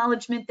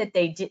acknowledgement that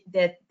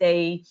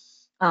they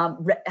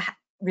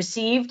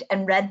received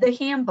and read the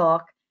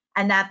handbook,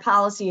 and that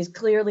policy is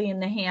clearly in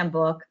the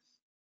handbook,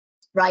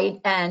 right?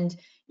 And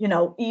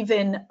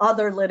even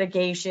other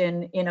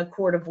litigation in a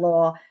court of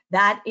law,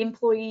 that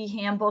employee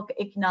handbook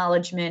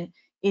acknowledgement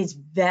is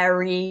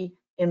very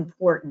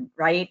important,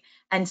 right?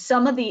 And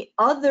some of the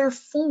other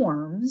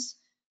forms,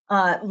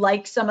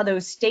 like some of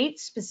those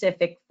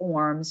state-specific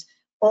forms,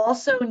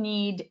 also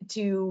need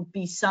to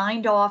be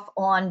signed off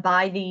on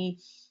by the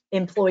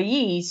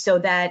employee so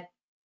that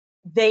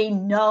they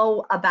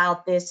know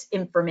about this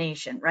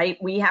information, right?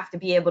 We have to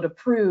be able to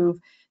prove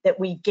that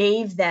we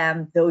gave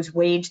them those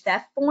wage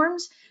theft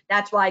forms.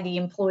 That's why the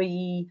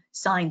employee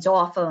signs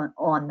off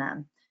on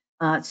them.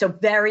 So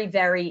very,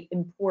 very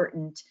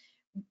important.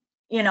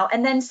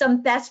 And then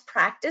some best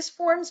practice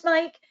forms,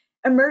 Mike,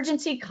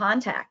 emergency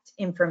contact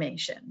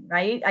information,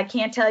 right? I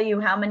can't tell you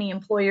how many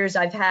employers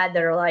I've had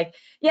that are like,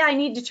 yeah, I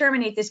need to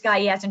terminate this guy.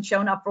 He hasn't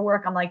shown up for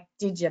work. I'm like,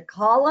 did you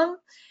call him?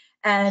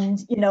 And,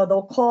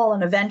 they'll call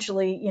and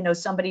eventually,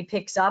 somebody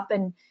picks up,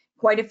 and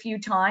quite a few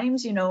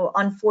times,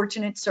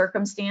 unfortunate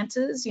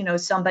circumstances,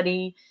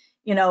 somebody,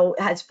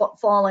 has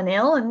fallen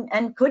ill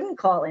and couldn't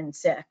call in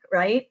sick,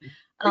 right?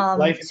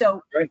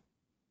 So, right.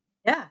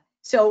 Yeah.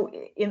 So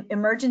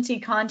emergency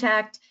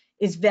contact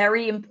is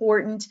very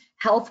important.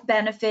 Health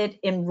benefit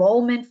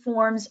enrollment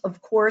forms,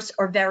 of course,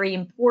 are very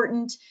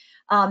important.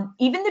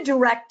 Even the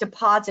direct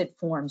deposit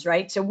forms,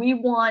 right? So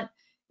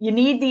you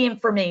need the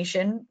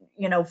information,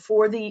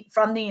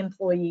 from the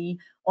employee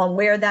on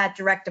where that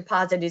direct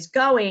deposit is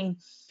going.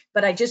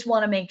 But I just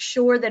want to make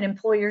sure that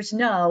employers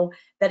know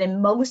that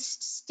in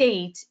most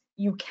states,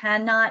 you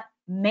cannot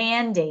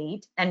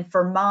mandate, and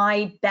for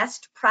my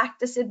best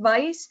practice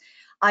advice,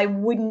 I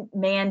wouldn't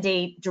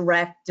mandate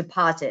direct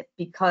deposit,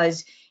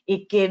 because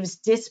it gives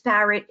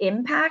disparate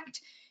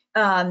impact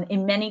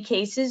in many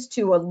cases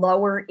to a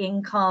lower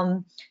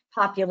income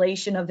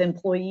population of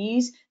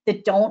employees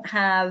that don't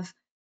have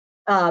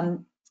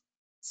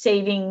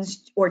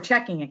savings or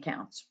checking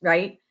accounts,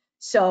 right?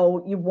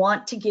 So you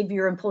want to give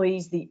your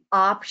employees the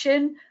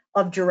option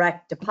of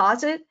direct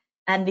deposit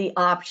and the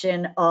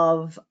option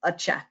of a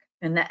check.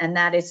 And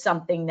that is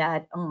something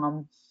that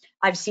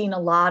I've seen a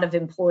lot of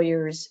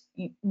employers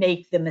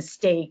make the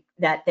mistake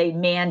that they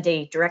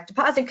mandate direct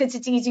deposit because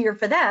it's easier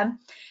for them.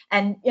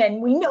 And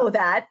we know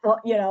that,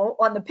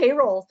 on the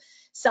payroll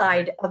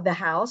side of the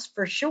house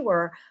for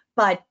sure,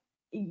 but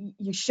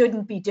you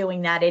shouldn't be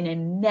doing that. And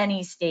in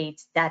many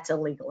states, that's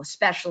illegal,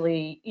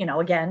 especially,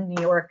 again,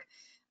 New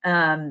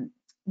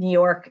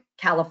York,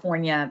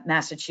 California,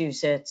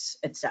 Massachusetts,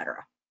 et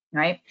cetera,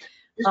 right?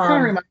 This kind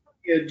of reminds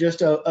me of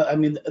just, I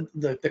mean,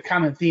 the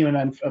common theme, and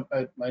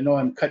I know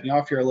I'm cutting you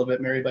off here a little bit,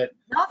 Mary, but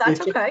no,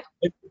 that's okay.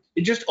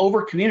 It just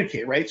over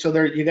communicate, right? So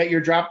there, you got your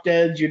drop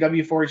deads, your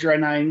W-4s, your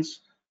I-9s,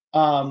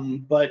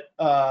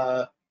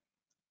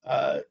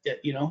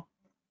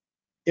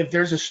 if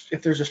there's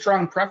a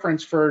strong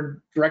preference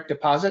for direct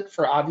deposit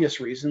for obvious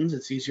reasons,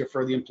 it's easier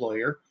for the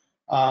employer.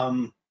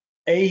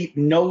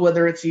 Know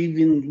whether it's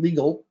even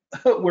legal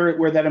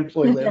where that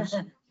employee lives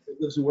and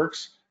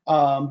works.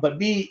 But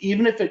B,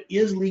 even if it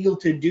is legal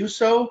to do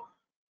so,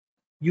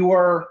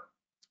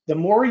 the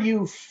more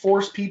you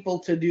force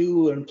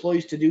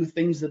employees to do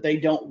things that they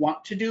don't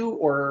want to do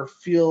or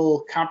feel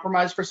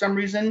compromised for some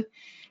reason,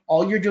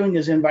 all you're doing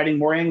is inviting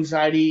more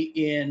anxiety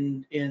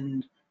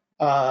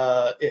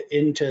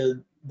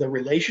into the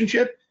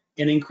relationship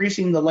and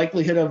increasing the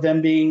likelihood of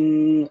them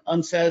being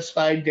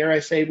unsatisfied, dare I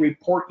say,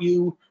 report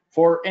you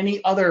for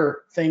any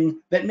other thing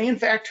that may in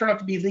fact turn out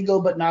to be legal,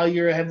 but now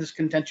you have this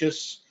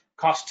contentious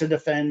cost to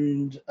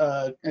defend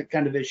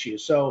kind of issue.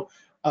 So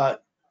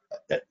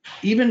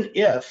even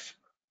if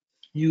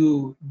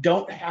you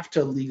don't have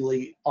to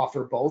legally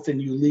offer both,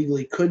 and you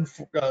legally could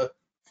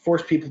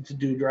force people to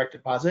do direct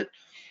deposit,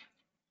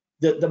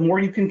 the more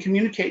you can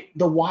communicate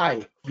the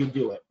why you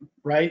do it,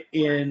 right?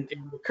 And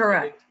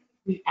correct.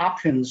 The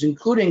options,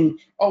 including,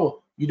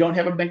 you don't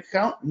have a bank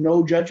account,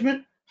 no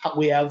judgment.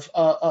 We have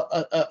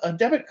a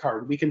debit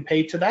card. We can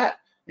pay to that,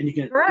 and you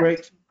can. Correct.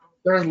 Right.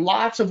 There's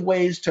lots of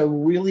ways to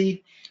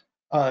really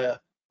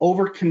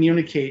over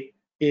communicate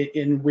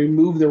and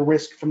remove the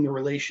risk from the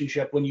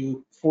relationship when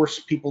you force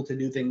people to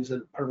do things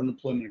as part of an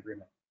employment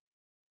agreement.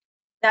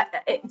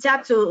 That it's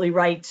absolutely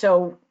right.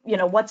 So, you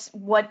know,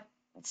 what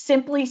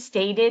simply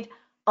stated,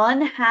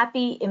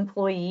 unhappy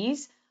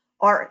employees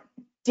are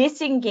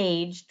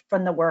disengaged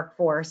from the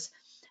workforce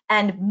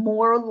and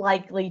more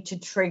likely to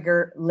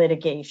trigger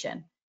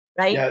litigation,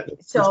 right? Yeah,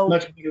 that's So,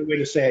 much better way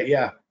to say it.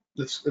 Yeah,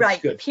 that's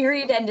right, good.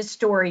 period, end of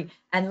story.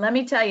 And let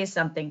me tell you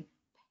something,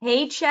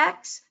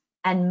 paychecks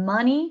and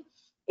money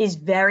is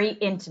very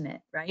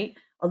intimate, right?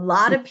 A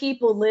lot of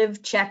people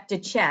live check to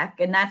check,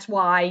 and that's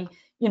why,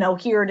 you know,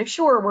 here at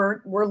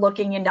Assure, we're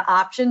looking into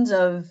options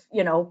of,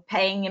 you know,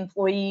 paying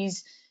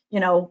employees, you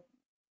know,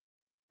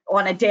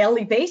 on a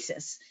daily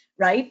basis,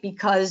 right?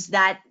 Because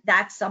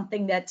that's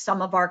something that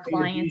some of our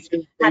clients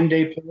have. Same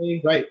day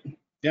pay, right?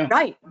 Yeah.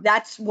 Right.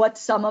 That's what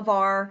some of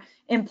our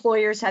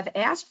employers have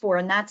asked for.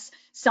 And that's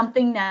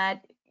something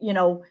that, you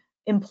know,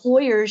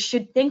 employers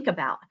should think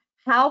about.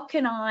 How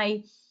can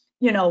I,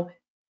 you know,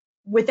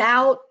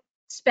 without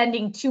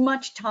spending too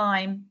much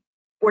time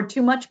or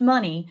too much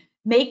money,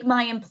 make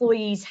my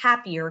employees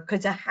happier?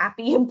 Because a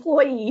happy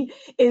employee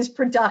is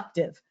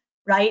productive,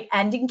 right?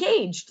 And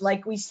engaged,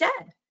 like we said.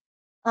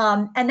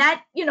 And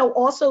that, you know,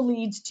 also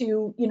leads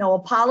to, you know, a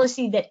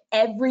policy that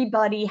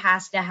everybody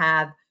has to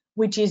have,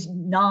 which is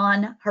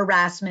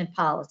non-harassment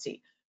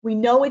policy. We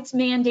know it's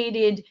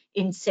mandated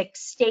in 6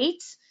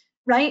 states,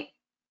 right?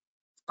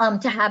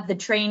 To have the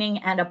training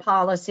and a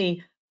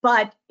policy,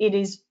 but it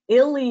is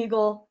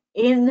illegal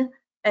in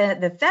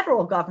the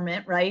federal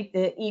government, right?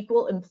 The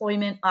Equal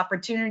Employment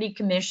Opportunity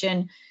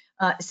Commission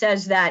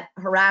says that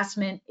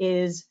harassment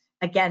is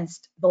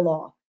against the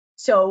law.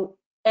 So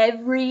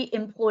every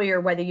employer,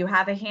 whether you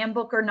have a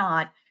handbook or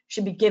not,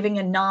 should be giving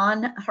a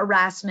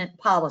non-harassment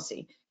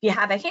policy. If you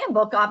have a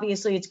handbook,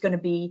 obviously it's going to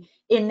be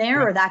in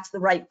there, or that's the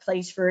right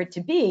place for it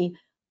to be.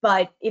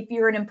 But if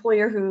you're an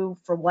employer who,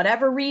 for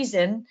whatever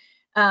reason,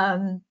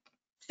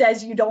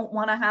 says you don't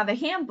want to have a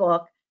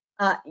handbook,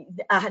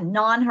 a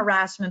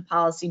non-harassment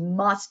policy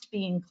must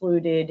be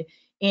included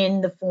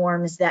in the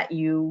forms that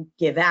you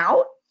give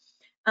out.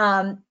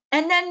 And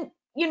then,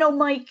 you know,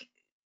 Mike,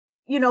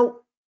 you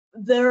know,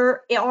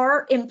 there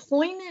are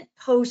employment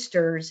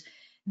posters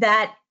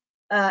that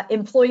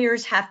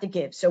employers have to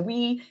give. So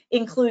we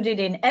included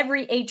in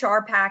every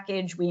HR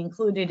package, we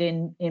included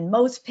in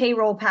most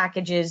payroll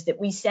packages that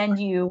we send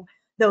you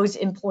those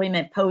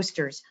employment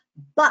posters.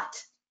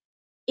 But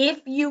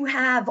if you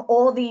have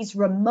all these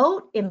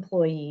remote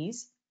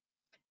employees,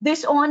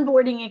 this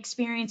onboarding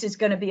experience is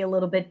going to be a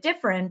little bit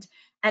different.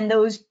 And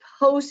those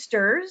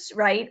posters,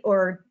 right,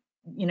 or,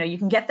 you know, you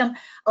can get them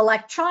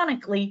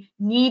electronically,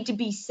 need to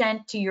be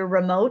sent to your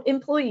remote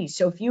employees.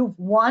 So if you have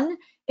one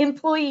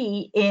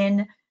employee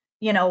in,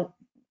 you know,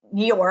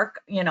 New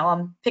York, you know,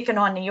 I'm picking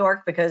on New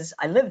York because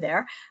I live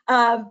there,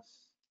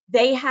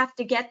 they have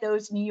to get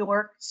those New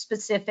York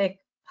specific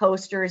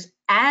posters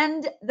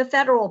and the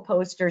federal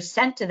posters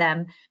sent to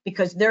them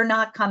because they're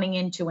not coming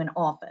into an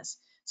office.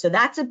 So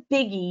that's a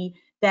biggie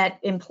that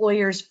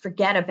employers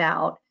forget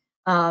about,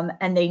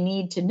 and they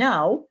need to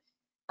know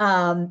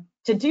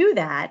to do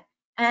that.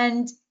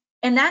 And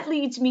that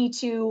leads me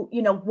to,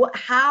 you know,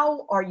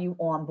 how are you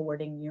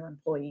onboarding your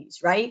employees,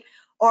 right?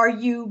 Are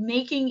you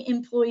making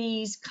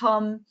employees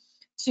come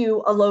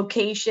to a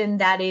location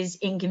that is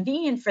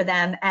inconvenient for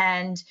them?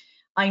 And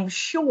I'm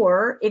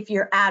sure if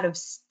you're out of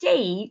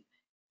state,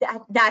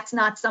 that's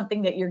not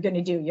something that you're going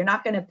to do. You're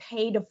not going to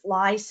pay to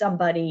fly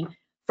somebody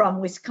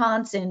from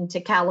Wisconsin to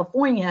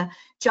California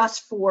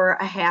just for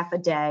a half a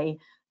day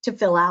to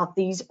fill out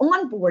these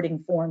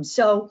onboarding forms.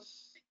 So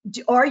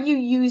are you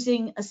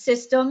using a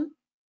system?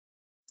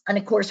 And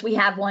of course, we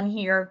have one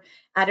here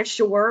at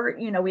Assure.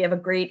 You know, we have a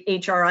great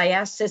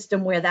HRIS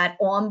system where that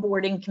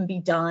onboarding can be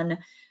done,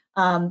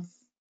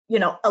 you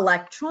know,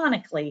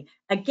 electronically.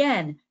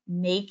 Again,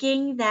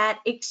 making that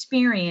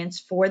experience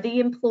for the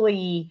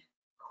employee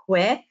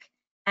quick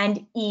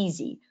and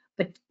easy.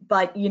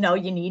 But you know,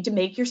 you need to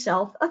make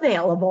yourself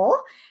available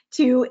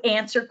to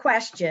answer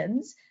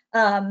questions.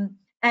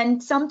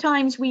 And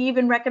sometimes we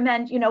even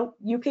recommend, you know,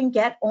 you can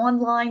get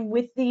online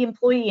with the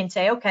employee and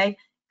say, okay,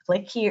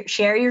 click here,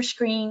 share your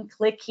screen,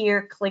 click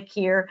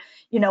here,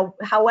 you know,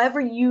 however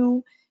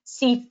you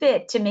see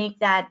fit to make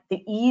that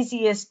the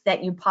easiest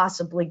that you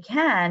possibly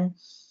can.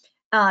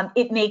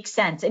 It makes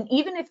sense. And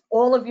even if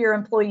all of your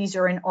employees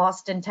are in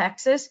Austin,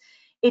 Texas,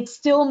 it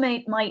still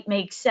might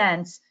make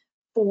sense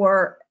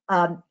for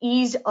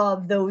ease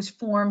of those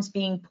forms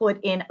being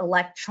put in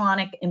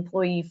electronic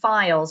employee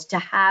files to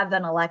have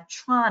an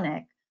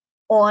electronic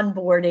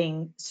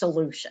onboarding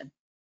solution.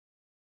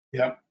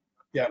 Yeah,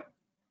 yeah.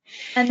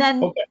 And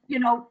then, okay. You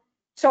know,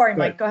 sorry,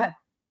 Mike, go ahead.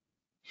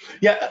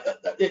 Yeah,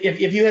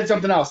 if you had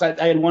something else,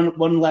 I had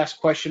one last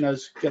question I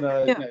was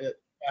gonna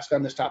ask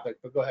on this topic,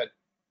 but go ahead.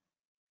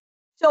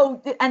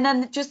 So, and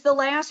then just the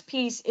last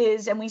piece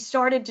is, and we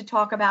started to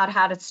talk about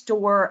how to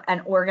store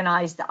and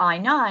organize the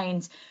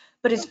I-9s,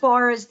 but as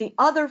far as the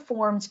other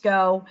forms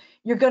go,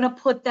 you're going to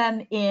put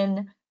them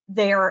in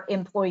their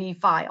employee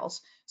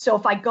files. So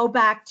if I go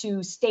back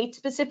to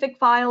state-specific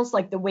files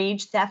like the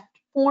wage theft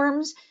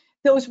forms,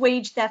 those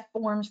wage theft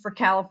forms for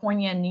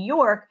California and New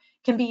York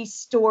can be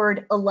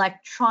stored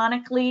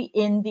electronically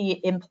in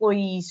the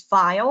employee's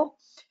file.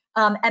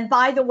 And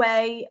by the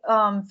way,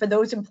 for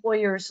those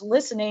employers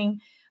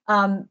listening,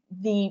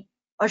 the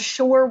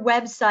Assure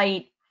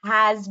website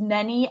has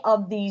many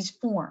of these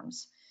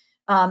forms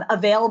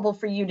available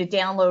for you to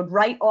download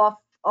right off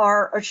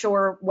our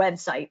Assure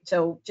website.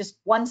 So just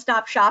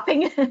one-stop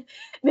shopping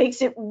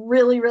makes it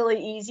really,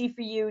 really easy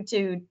for you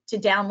to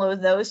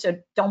download those. So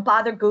don't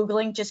bother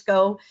Googling, just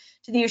go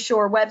to the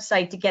Assure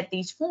website to get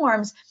these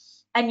forms.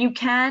 And you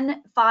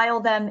can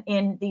file them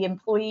in the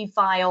employee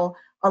file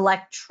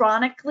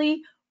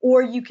electronically,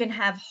 or you can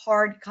have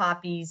hard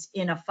copies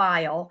in a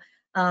file.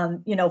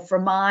 For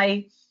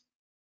my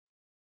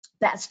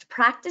best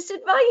practice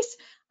advice,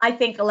 I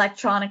think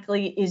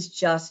electronically is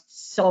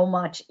just so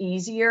much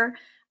easier.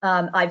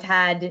 I've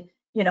had,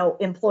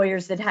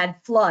 employers that had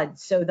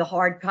floods, so the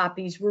hard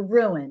copies were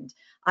ruined.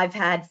 I've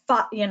had,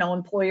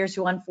 employers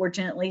who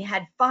unfortunately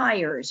had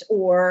fires,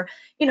 or,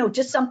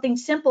 just something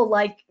simple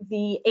like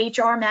the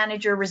HR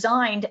manager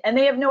resigned and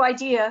they have no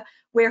idea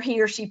where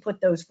he or she put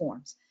those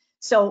forms.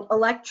 So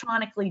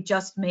electronically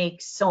just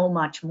makes so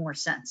much more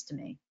sense to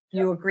me.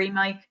 You agree,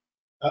 Mike?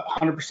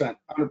 100%,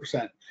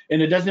 100%.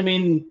 And it doesn't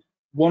mean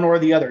one or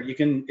the other. You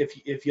can,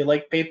 if you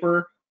like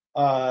paper,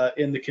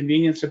 in the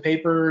convenience of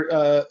paper,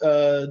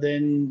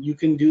 then you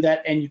can do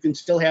that, and you can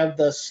still have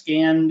the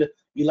scanned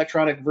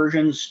electronic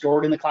versions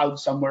stored in the cloud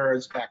somewhere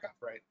as backup,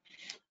 right?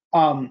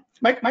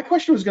 My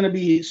question was going to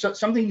be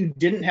something you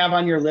didn't have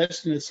on your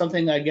list, and it's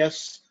something I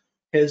guess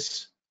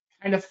has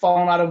kind of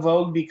fallen out of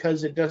vogue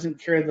because it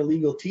doesn't carry the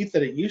legal teeth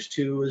that it used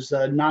to, is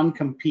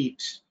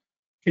non-compete.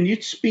 Can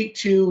you speak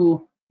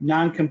to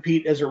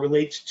non-compete as it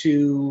relates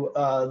to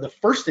the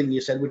first thing you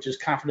said, which is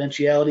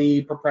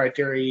confidentiality,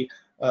 proprietary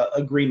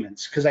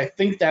agreements? Because I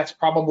think that's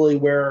probably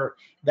where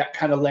that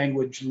kind of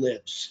language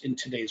lives in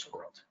today's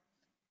world.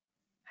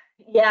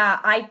 Yeah,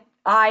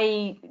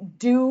 I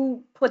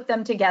do put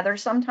them together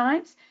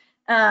sometimes,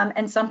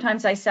 and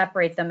sometimes I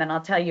separate them, and I'll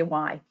tell you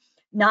why.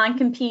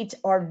 Non-competes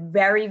are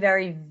very,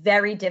 very,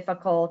 very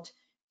difficult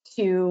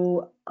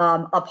to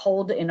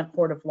uphold in a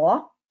court of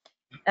law.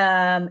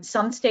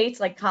 Some states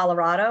like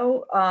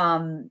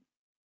Colorado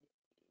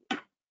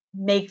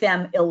make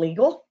them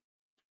illegal.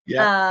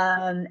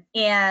 Yeah.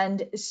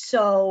 And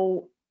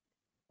so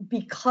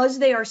because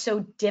they are so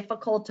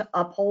difficult to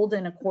uphold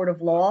in a court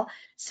of law,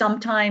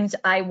 sometimes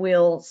I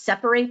will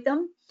separate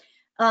them.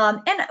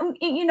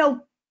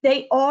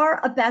 They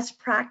are a best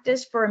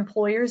practice for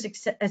employers,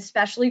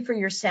 especially for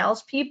your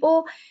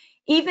salespeople,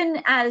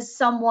 even as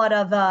somewhat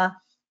of a,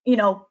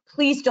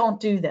 please don't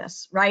do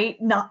this,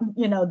 right? Not,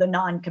 the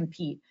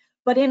non-compete.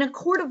 But in a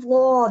court of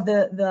law,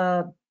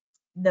 the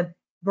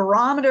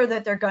barometer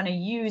that they're going to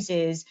use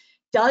is,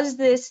 does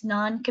this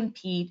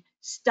non-compete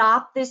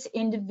stop this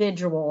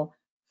individual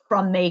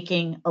from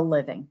making a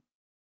living?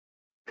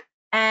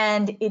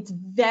 And it's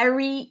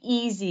very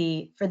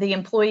easy for the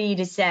employee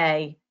to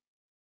say,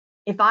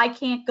 if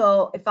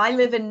I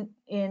live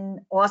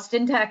in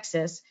Austin,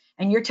 Texas,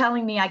 and you're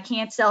telling me I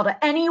can't sell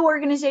to any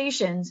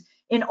organizations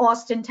in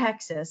Austin,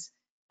 Texas,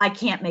 I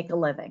can't make a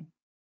living.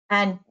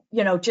 And,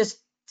 just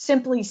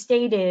simply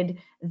stated,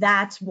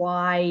 that's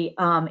why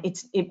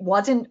it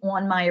wasn't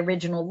on my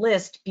original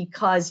list,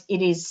 because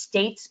it is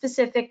state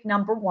specific,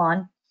 number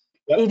one.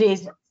 Yep. It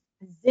is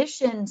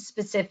position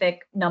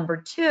specific, number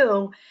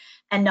two,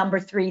 and number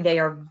three, they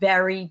are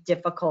very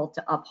difficult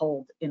to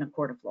uphold in a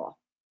court of law.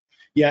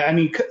 Yeah, I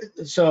mean,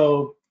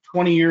 so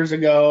 20 years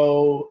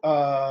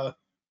ago,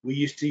 we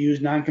used to use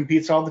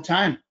non-competes all the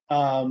time.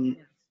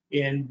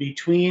 In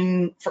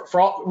between, for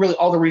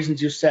all the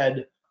reasons you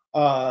said,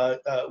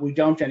 we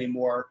don't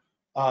anymore.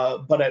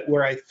 But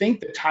where I think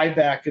the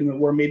tieback, and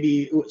where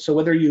maybe, so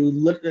whether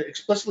you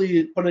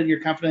explicitly put in your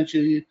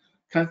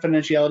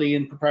confidentiality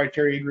and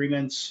proprietary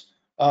agreements,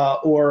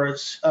 or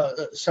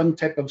some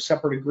type of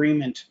separate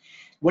agreement,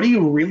 what do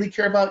you really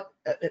care about?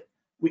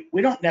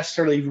 We don't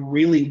necessarily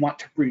really want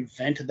to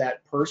prevent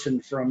that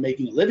person from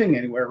making a living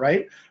anywhere,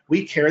 right?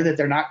 We care that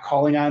they're not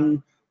calling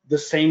on the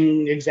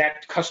same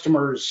exact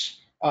customers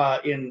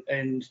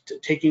and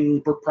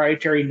taking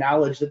proprietary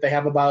knowledge that they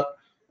have about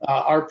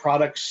our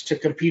products to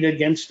compete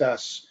against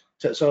us.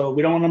 So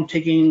we don't want them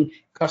taking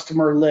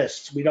customer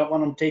lists. We don't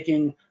want them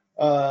taking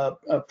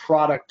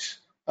product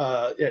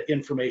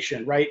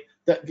information, right?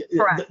 Those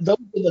are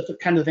the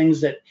kind of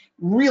things that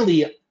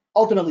really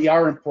ultimately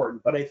are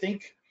important. But I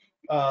think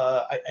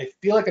I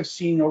feel like I've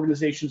seen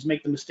organizations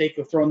make the mistake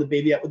of throwing the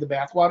baby out with the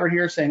bathwater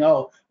here, saying,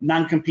 oh,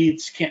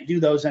 non-competes, can't do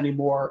those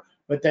anymore,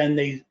 but then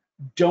they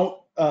don't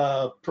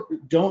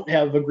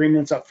have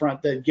agreements up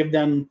front that give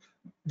them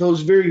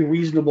those very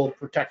reasonable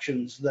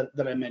protections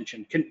that I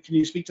mentioned. Can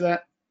you speak to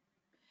that?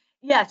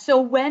 Yeah,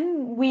 so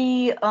when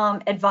we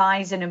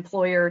advise an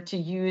employer to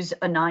use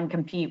a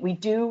non-compete, we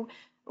do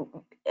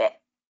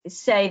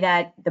say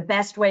that the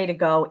best way to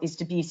go is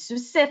to be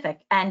specific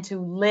and to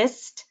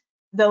list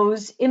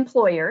those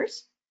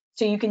employers.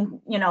 So you can,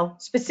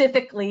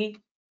 specifically,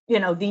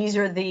 these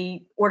are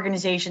the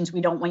organizations we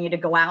don't want you to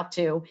go out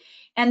to.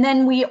 And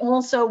then we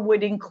also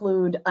would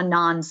include a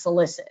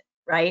non-solicit,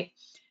 right?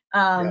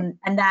 And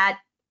that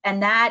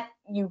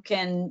you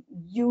can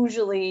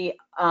usually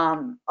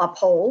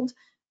uphold,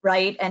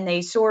 right? And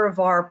they sort of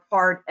are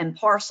part and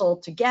parcel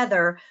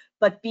together,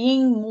 but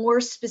being more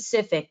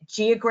specific,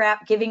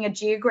 giving a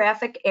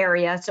geographic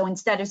area. So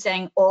instead of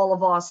saying all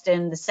of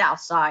Austin, the south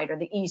side or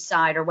the east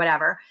side or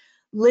whatever,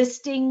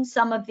 listing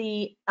some of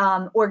the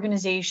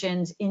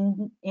organizations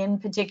in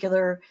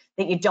particular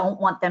that you don't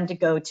want them to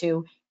go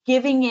to,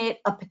 giving it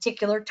a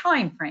particular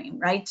time frame,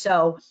 right?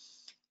 So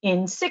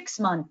in 6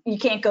 months, you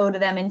can't go to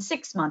them in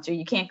 6 months, or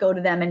you can't go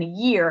to them in a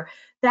year.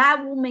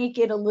 That will make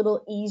it a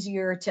little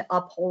easier to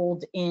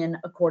uphold in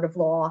a court of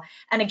law.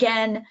 And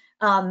again,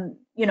 I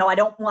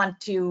don't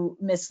want to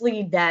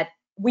mislead that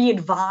we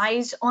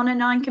advise on a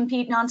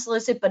non-compete,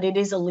 non-solicit, but it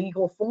is a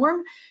legal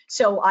form.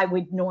 So I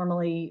would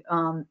normally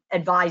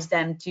advise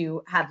them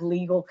to have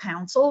legal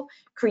counsel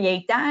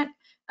create that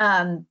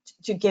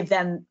to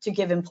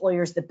give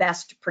employers the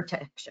best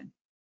protection.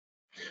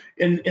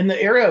 In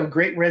the era of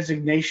great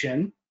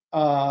resignation,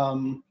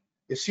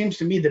 it seems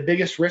to me the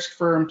biggest risk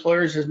for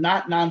employers is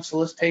not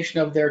non-solicitation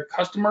of their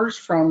customers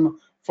from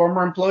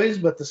former employees,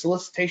 but the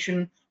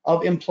solicitation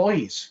of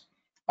employees.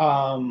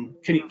 Can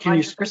you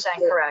 100%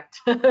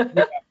 correct.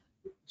 Yeah.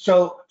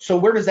 So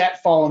where does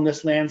that fall in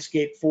this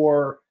landscape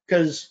for?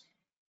 Because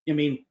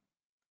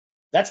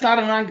that's not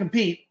a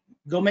non-compete.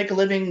 Go make a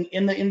living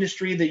in the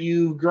industry that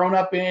you've grown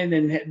up in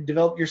and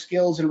develop your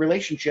skills and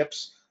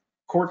relationships.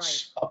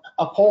 Courts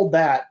uphold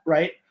that,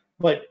 right?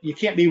 But you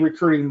can't be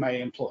recruiting my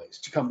employees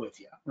to come with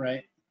you,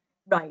 right?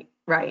 Right.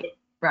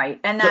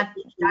 And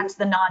that's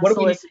the non-solicit. What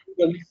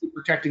do we need to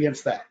protect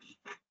against that?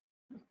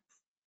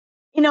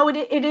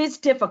 It is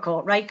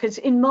difficult, right? Because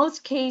in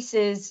most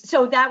cases,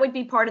 so that would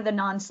be part of the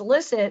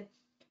non-solicit,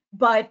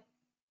 but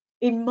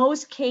in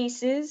most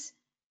cases,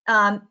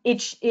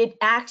 it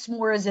acts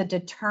more as a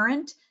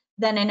deterrent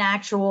than an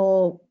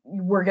actual,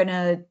 we're going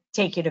to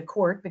take you to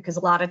court, because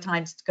a lot of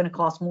times it's going to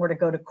cost more to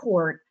go to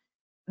court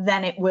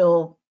than it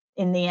will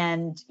in the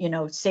end,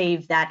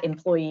 save that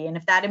employee. And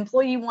if that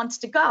employee wants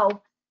to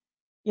go,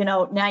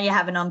 now you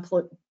have an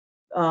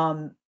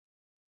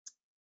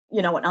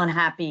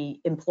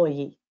unhappy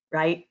employee,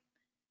 right?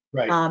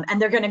 Right.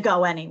 And they're going to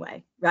go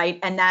anyway, right?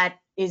 And that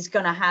is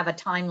going to have a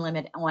time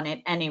limit on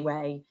it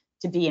anyway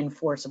to be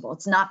enforceable.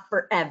 It's not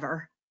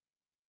forever.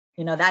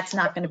 That's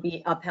not going to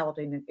be upheld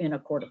in a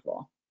court of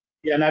law.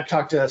 Yeah, and I've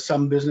talked to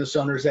some business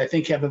owners that I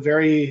think have a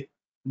very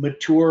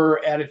mature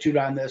attitude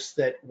on this,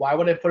 that why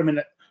would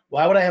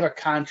I have a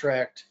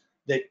contract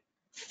that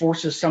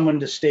forces someone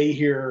to stay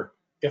here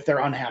if they're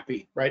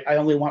unhappy, right? I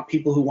only want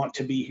people who want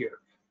to be here.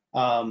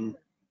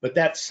 But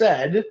that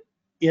said,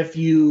 if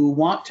you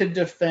want to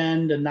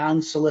defend a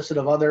non-solicit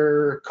of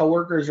other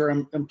coworkers or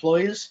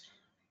employees,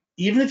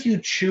 even if you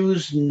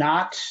choose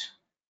not,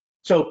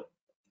 so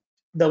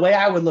the way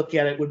I would look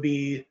at it would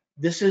be,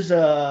 this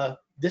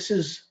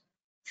is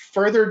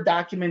further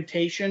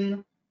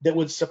documentation that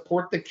would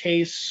support the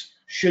case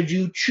should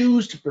you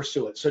choose to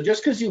pursue it. So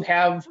just because you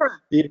have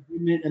the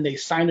agreement and they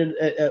sign it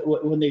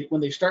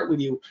when they start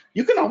with you,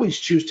 you can always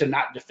choose to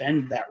not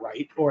defend that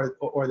right or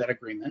that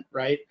agreement,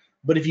 right?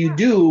 But if you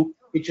do,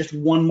 it's just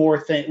one more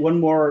thing, one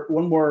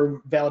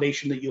more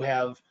validation that you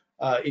have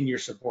in your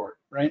support,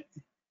 right?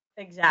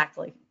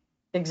 Exactly.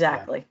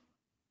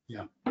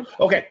 Yeah.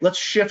 Okay, let's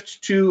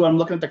shift to, I'm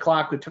looking at the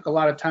clock. We took a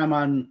lot of time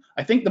on,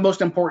 I think, the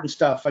most important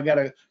stuff. I got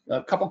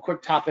a couple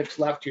quick topics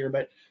left here,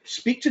 but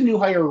speak to new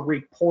hire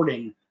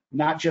reporting,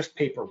 not just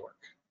paperwork.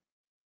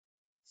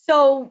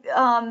 So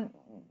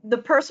the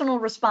Personal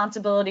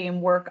Responsibility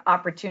and Work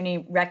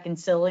Opportunity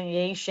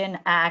Reconciliation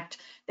Act,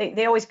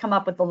 they always come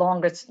up with the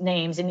longest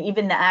names, and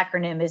even the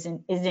acronym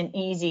isn't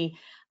easy.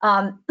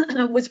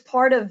 Was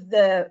part of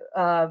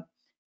the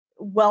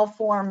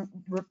well-formed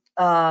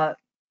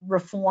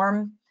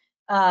reform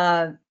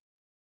in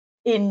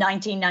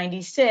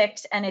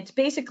 1996, and it's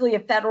basically a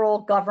federal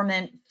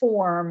government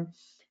form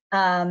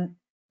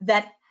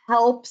that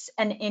helps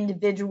an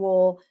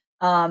individual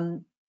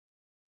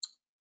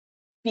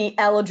be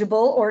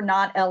eligible or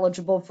not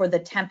eligible for the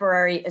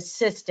temporary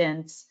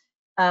assistance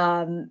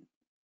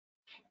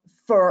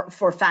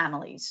for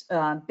families,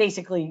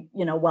 basically,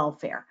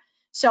 welfare.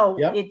 So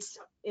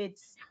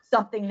it's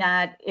something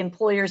that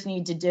employers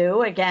need to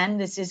do. Again,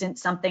 this isn't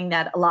something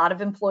that a lot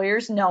of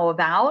employers know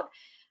about,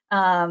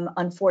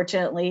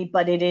 unfortunately,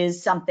 but it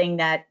is something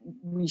that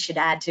we should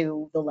add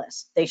to the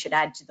list. They should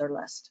add to their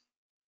list.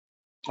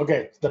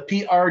 Okay, the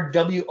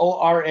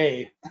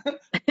PRWORA.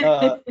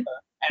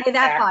 Say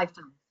that 5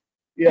 times.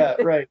 Yeah,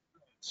 right.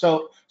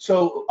 So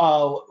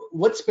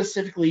what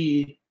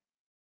specifically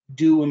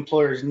do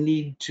employers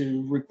need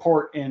to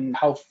report, and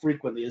how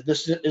frequently? Is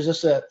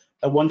this a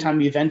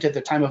one-time event at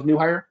the time of new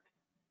hire?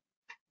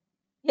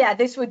 Yeah,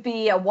 this would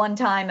be a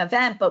one-time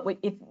event, but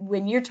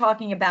when you're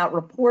talking about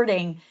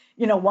reporting,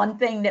 one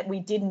thing that we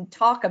didn't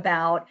talk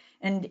about,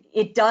 and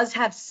it does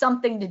have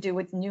something to do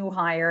with new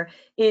hire,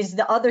 is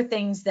the other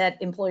things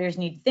that employers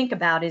need to think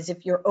about is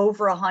if you're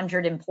over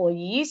 100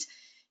 employees,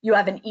 you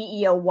have an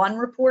EEO-1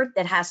 report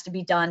that has to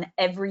be done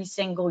every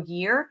single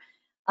year.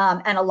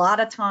 And a lot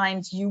of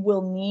times you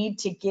will need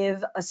to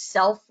give a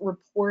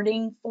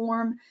self-reporting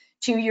form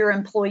to your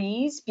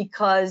employees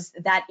because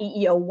that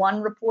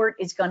EEO-1 report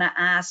is going to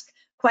ask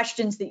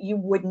questions that you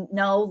wouldn't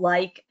know,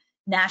 like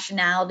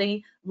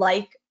nationality,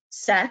 like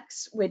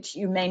sex, which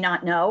you may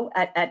not know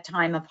at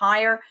time of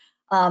hire,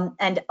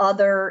 and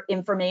other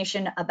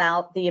information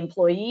about the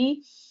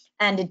employee.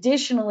 And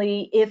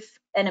additionally, if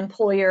an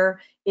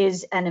employer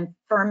is an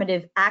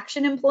affirmative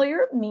action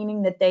employer,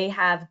 meaning that they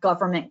have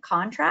government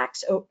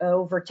contracts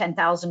over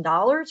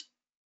 $10,000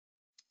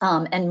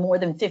 and more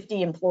than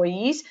 50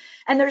 employees,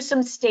 and there's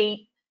some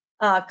state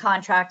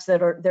contracts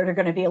that are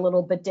going to be a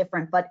little bit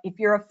different. But if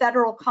you're a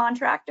federal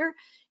contractor,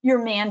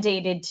 you're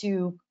mandated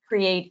to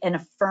create an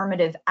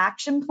affirmative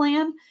action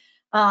plan,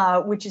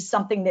 which is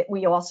something that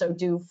we also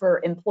do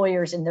for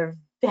employers. And they're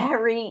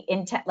very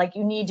intense, like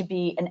you need to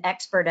be an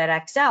expert at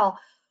Excel,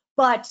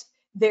 but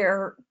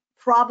they're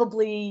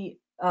probably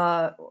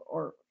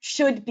or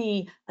should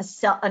be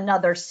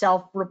another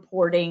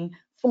self-reporting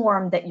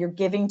form that you're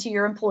giving to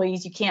your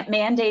employees. You can't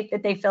mandate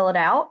that they fill it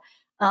out.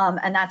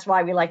 And that's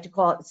why we like to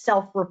call it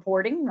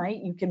self-reporting,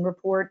 right? You can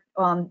report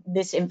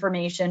this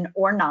information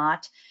or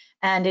not.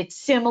 And it's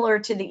similar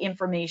to the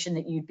information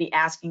that you'd be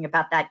asking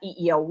about that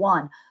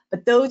EEO-1.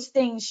 But those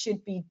things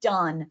should be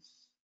done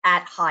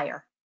at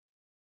hire.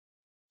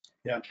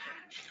 Yeah.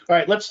 All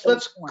right, let's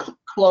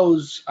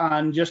close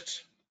on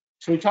just,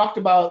 so we talked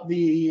about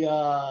the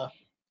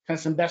kind of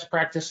some best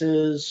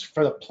practices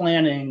for the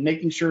planning,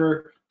 making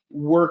sure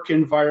work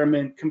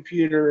environment,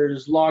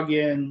 computers,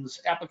 logins,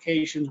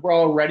 applications, we're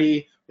all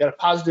ready. We got a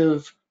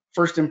positive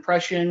first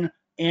impression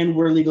and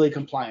we're legally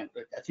compliant.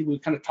 I think we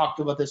kind of talked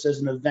about this as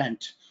an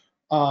event.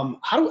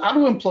 How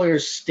do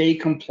employers stay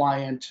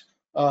compliant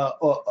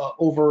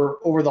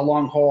over the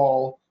long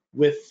haul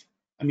with,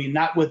 I mean,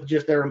 not with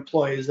just their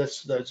employees,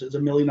 that's a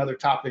million other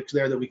topics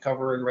there that we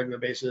cover on a regular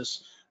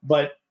basis,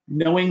 but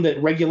knowing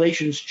that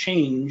regulations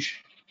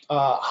change,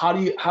 how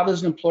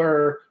does an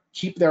employer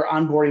keep their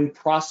onboarding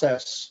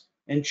process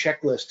and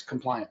checklist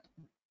compliant?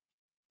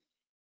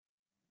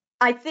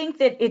 I think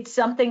that it's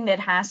something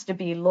that has to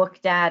be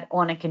looked at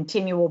on a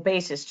continual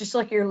basis. Just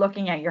like you're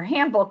looking at your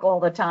handbook all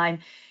the time,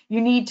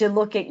 you need to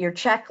look at your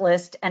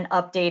checklist and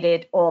update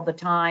it all the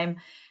time.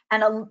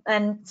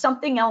 And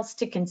something else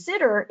to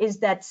consider is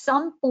that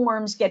some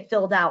forms get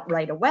filled out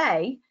right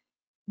away,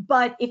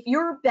 but if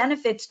your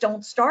benefits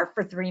don't start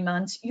for 3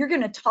 months, you're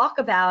going to talk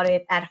about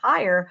it at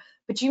hire,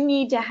 but you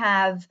need to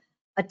have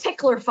a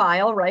tickler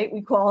file, right?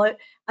 We call it,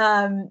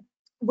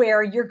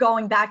 where you're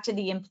going back to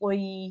the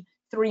employee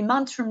 3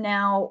 months from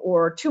now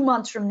or 2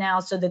 months from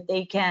now so that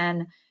they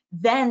can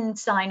then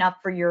sign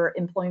up for your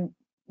employment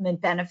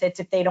benefits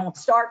if they don't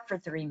start for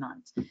 3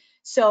 months.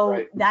 So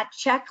right. That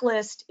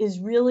checklist is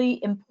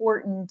really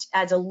important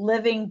as a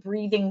living,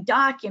 breathing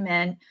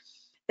document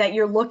that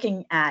you're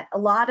looking at. A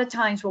lot of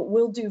times what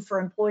we'll do for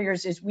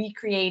employers is we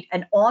create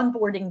an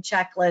onboarding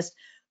checklist,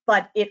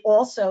 but it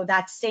also,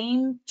 that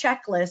same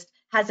checklist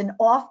has an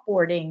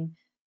offboarding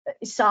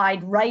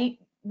side right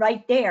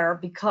there,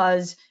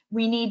 because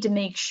we need to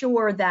make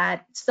sure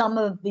that some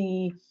of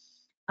the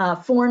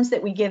forms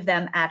that we give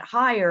them at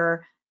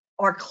hire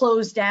are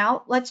closed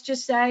out, let's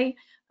just say,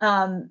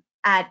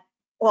 at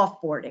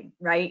offboarding,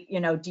 right?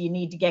 Do you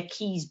need to get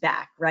keys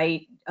back,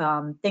 right?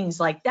 Things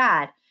like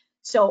that.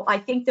 So I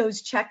think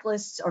those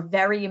checklists are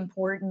very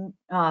important.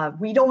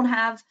 We don't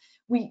have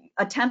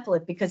a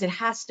template because it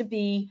has to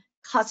be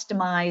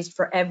customized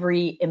for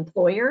every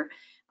employer.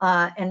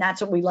 And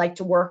that's what we like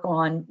to work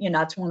on.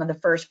 It's one of the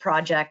first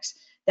projects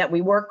that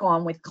we work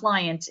on with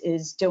clients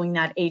is doing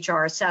that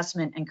HR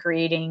assessment and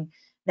creating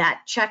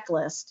that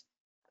checklist,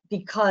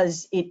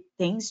 because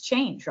things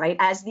change, right?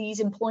 As these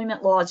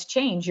employment laws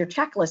change, your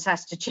checklist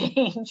has to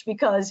change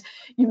because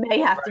you may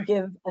have to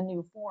give a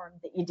new form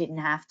that you didn't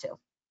have to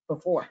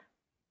before.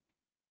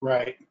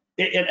 Right.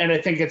 And I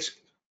think it's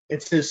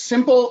as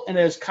simple and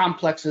as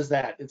complex as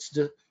that.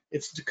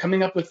 It's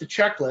coming up with the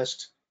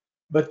checklist,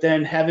 but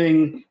then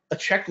having a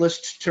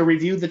checklist to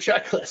review the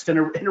checklist and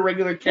a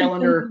regular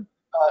calendar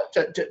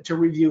to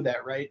review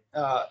that, right?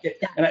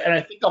 And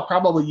I think I'll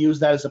probably use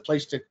that as a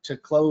place to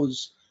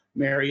close,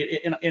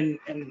 Mary.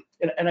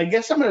 And I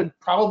guess I'm going to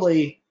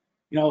probably,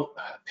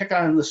 pick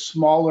on the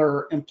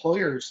smaller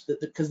employers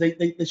because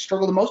they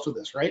struggle the most with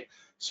this, right?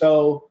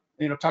 So,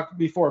 talked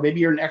before, maybe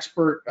you're an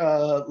expert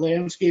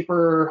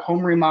landscaper,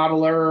 home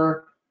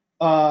remodeler,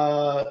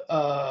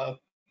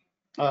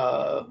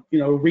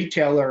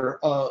 retailer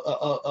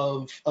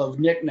of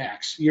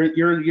knickknacks.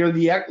 You're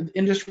the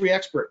industry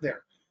expert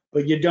there,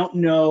 but you don't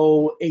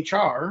know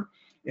HR,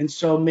 and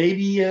so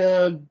maybe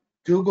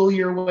Google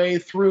your way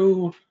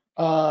through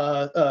your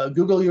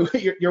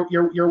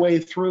way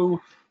through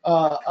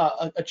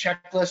a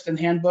checklist and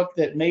handbook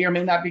that may or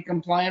may not be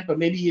compliant, but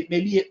maybe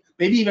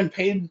even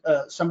paid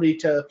somebody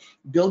to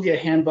build you a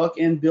handbook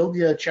and build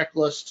you a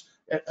checklist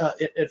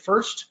at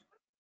first.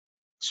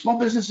 Small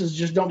businesses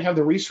just don't have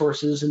the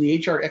resources and the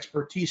HR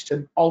expertise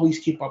to always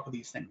keep up with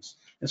these things.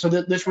 And so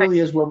this really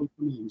is where we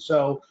come in.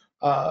 So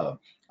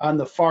on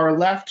the far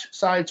left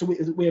side, so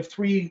we have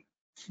 3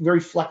 very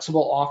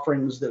flexible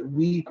offerings that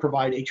we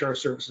provide HR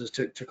services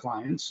to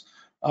clients,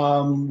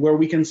 where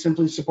we can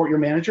simply support your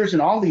managers.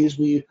 And all these,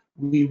 we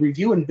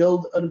review and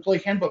build an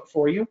employee handbook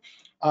for you.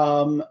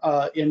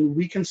 And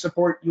we can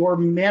support your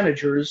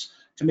managers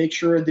to make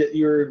sure that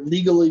you're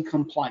legally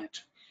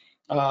compliant.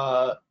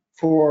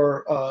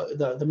 For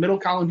the middle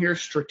column here,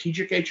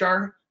 strategic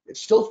HR,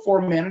 it's still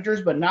for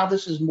managers, but now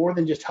this is more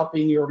than just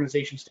helping your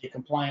organization stay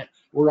compliant.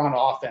 We're on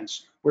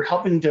offense. We're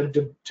helping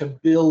to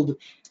build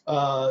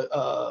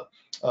a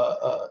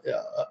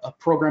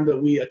program that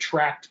we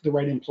attract the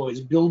right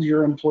employees, build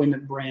your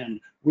employment brand,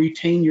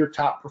 retain your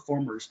top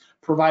performers,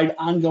 provide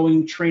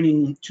ongoing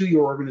training to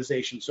your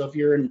organization. So if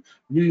you're in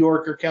New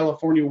York or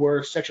California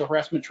where sexual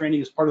harassment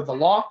training is part of the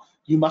law,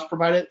 you must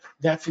provide it.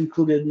 That's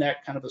included in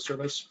that kind of a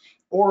service.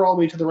 Or all the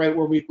way to the right,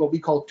 where what we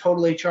call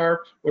total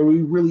HR, where we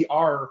really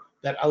are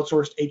that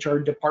outsourced HR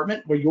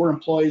department, where your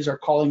employees are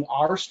calling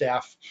our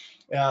staff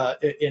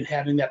and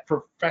having that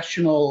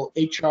professional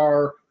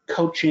HR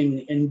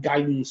coaching and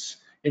guidance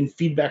and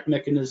feedback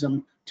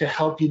mechanism to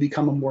help you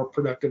become a more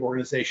productive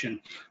organization.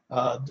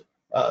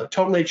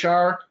 Total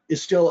HR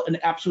is still an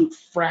absolute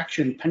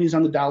fraction, pennies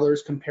on the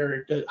dollars,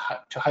 compared to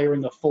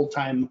hiring a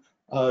full-time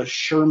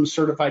SHRM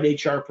certified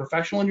HR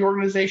professional in your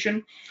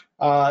organization.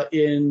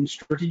 In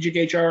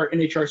strategic HR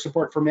and HR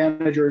support for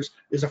managers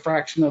is a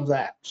fraction of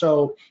that.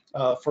 So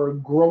for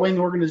growing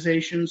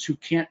organizations who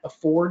can't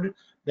afford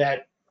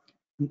that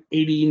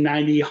 $80,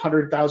 $90,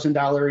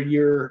 $100,000 a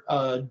year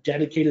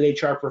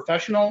dedicated HR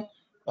professional,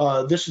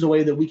 this is a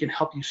way that we can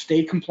help you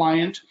stay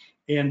compliant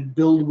and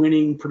build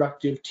winning,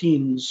 productive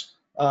teams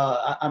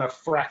on a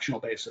fractional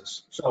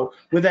basis. So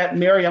with that,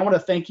 Mary, I want to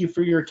thank you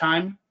for your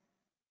time.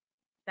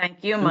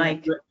 Thank you,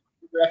 Mike. Your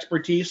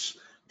expertise.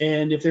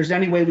 And if there's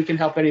any way we can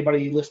help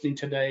anybody listening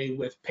today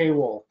with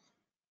payroll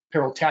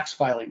tax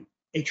filing,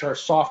 HR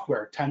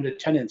software, time to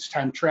attendance,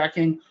 time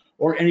tracking,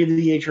 or any of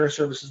the HR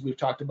services we've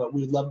talked about,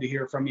 we'd love to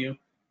hear from you.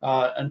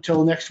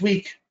 Until next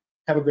week,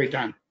 have a great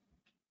time.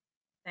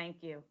 Thank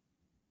you.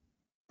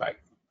 Bye.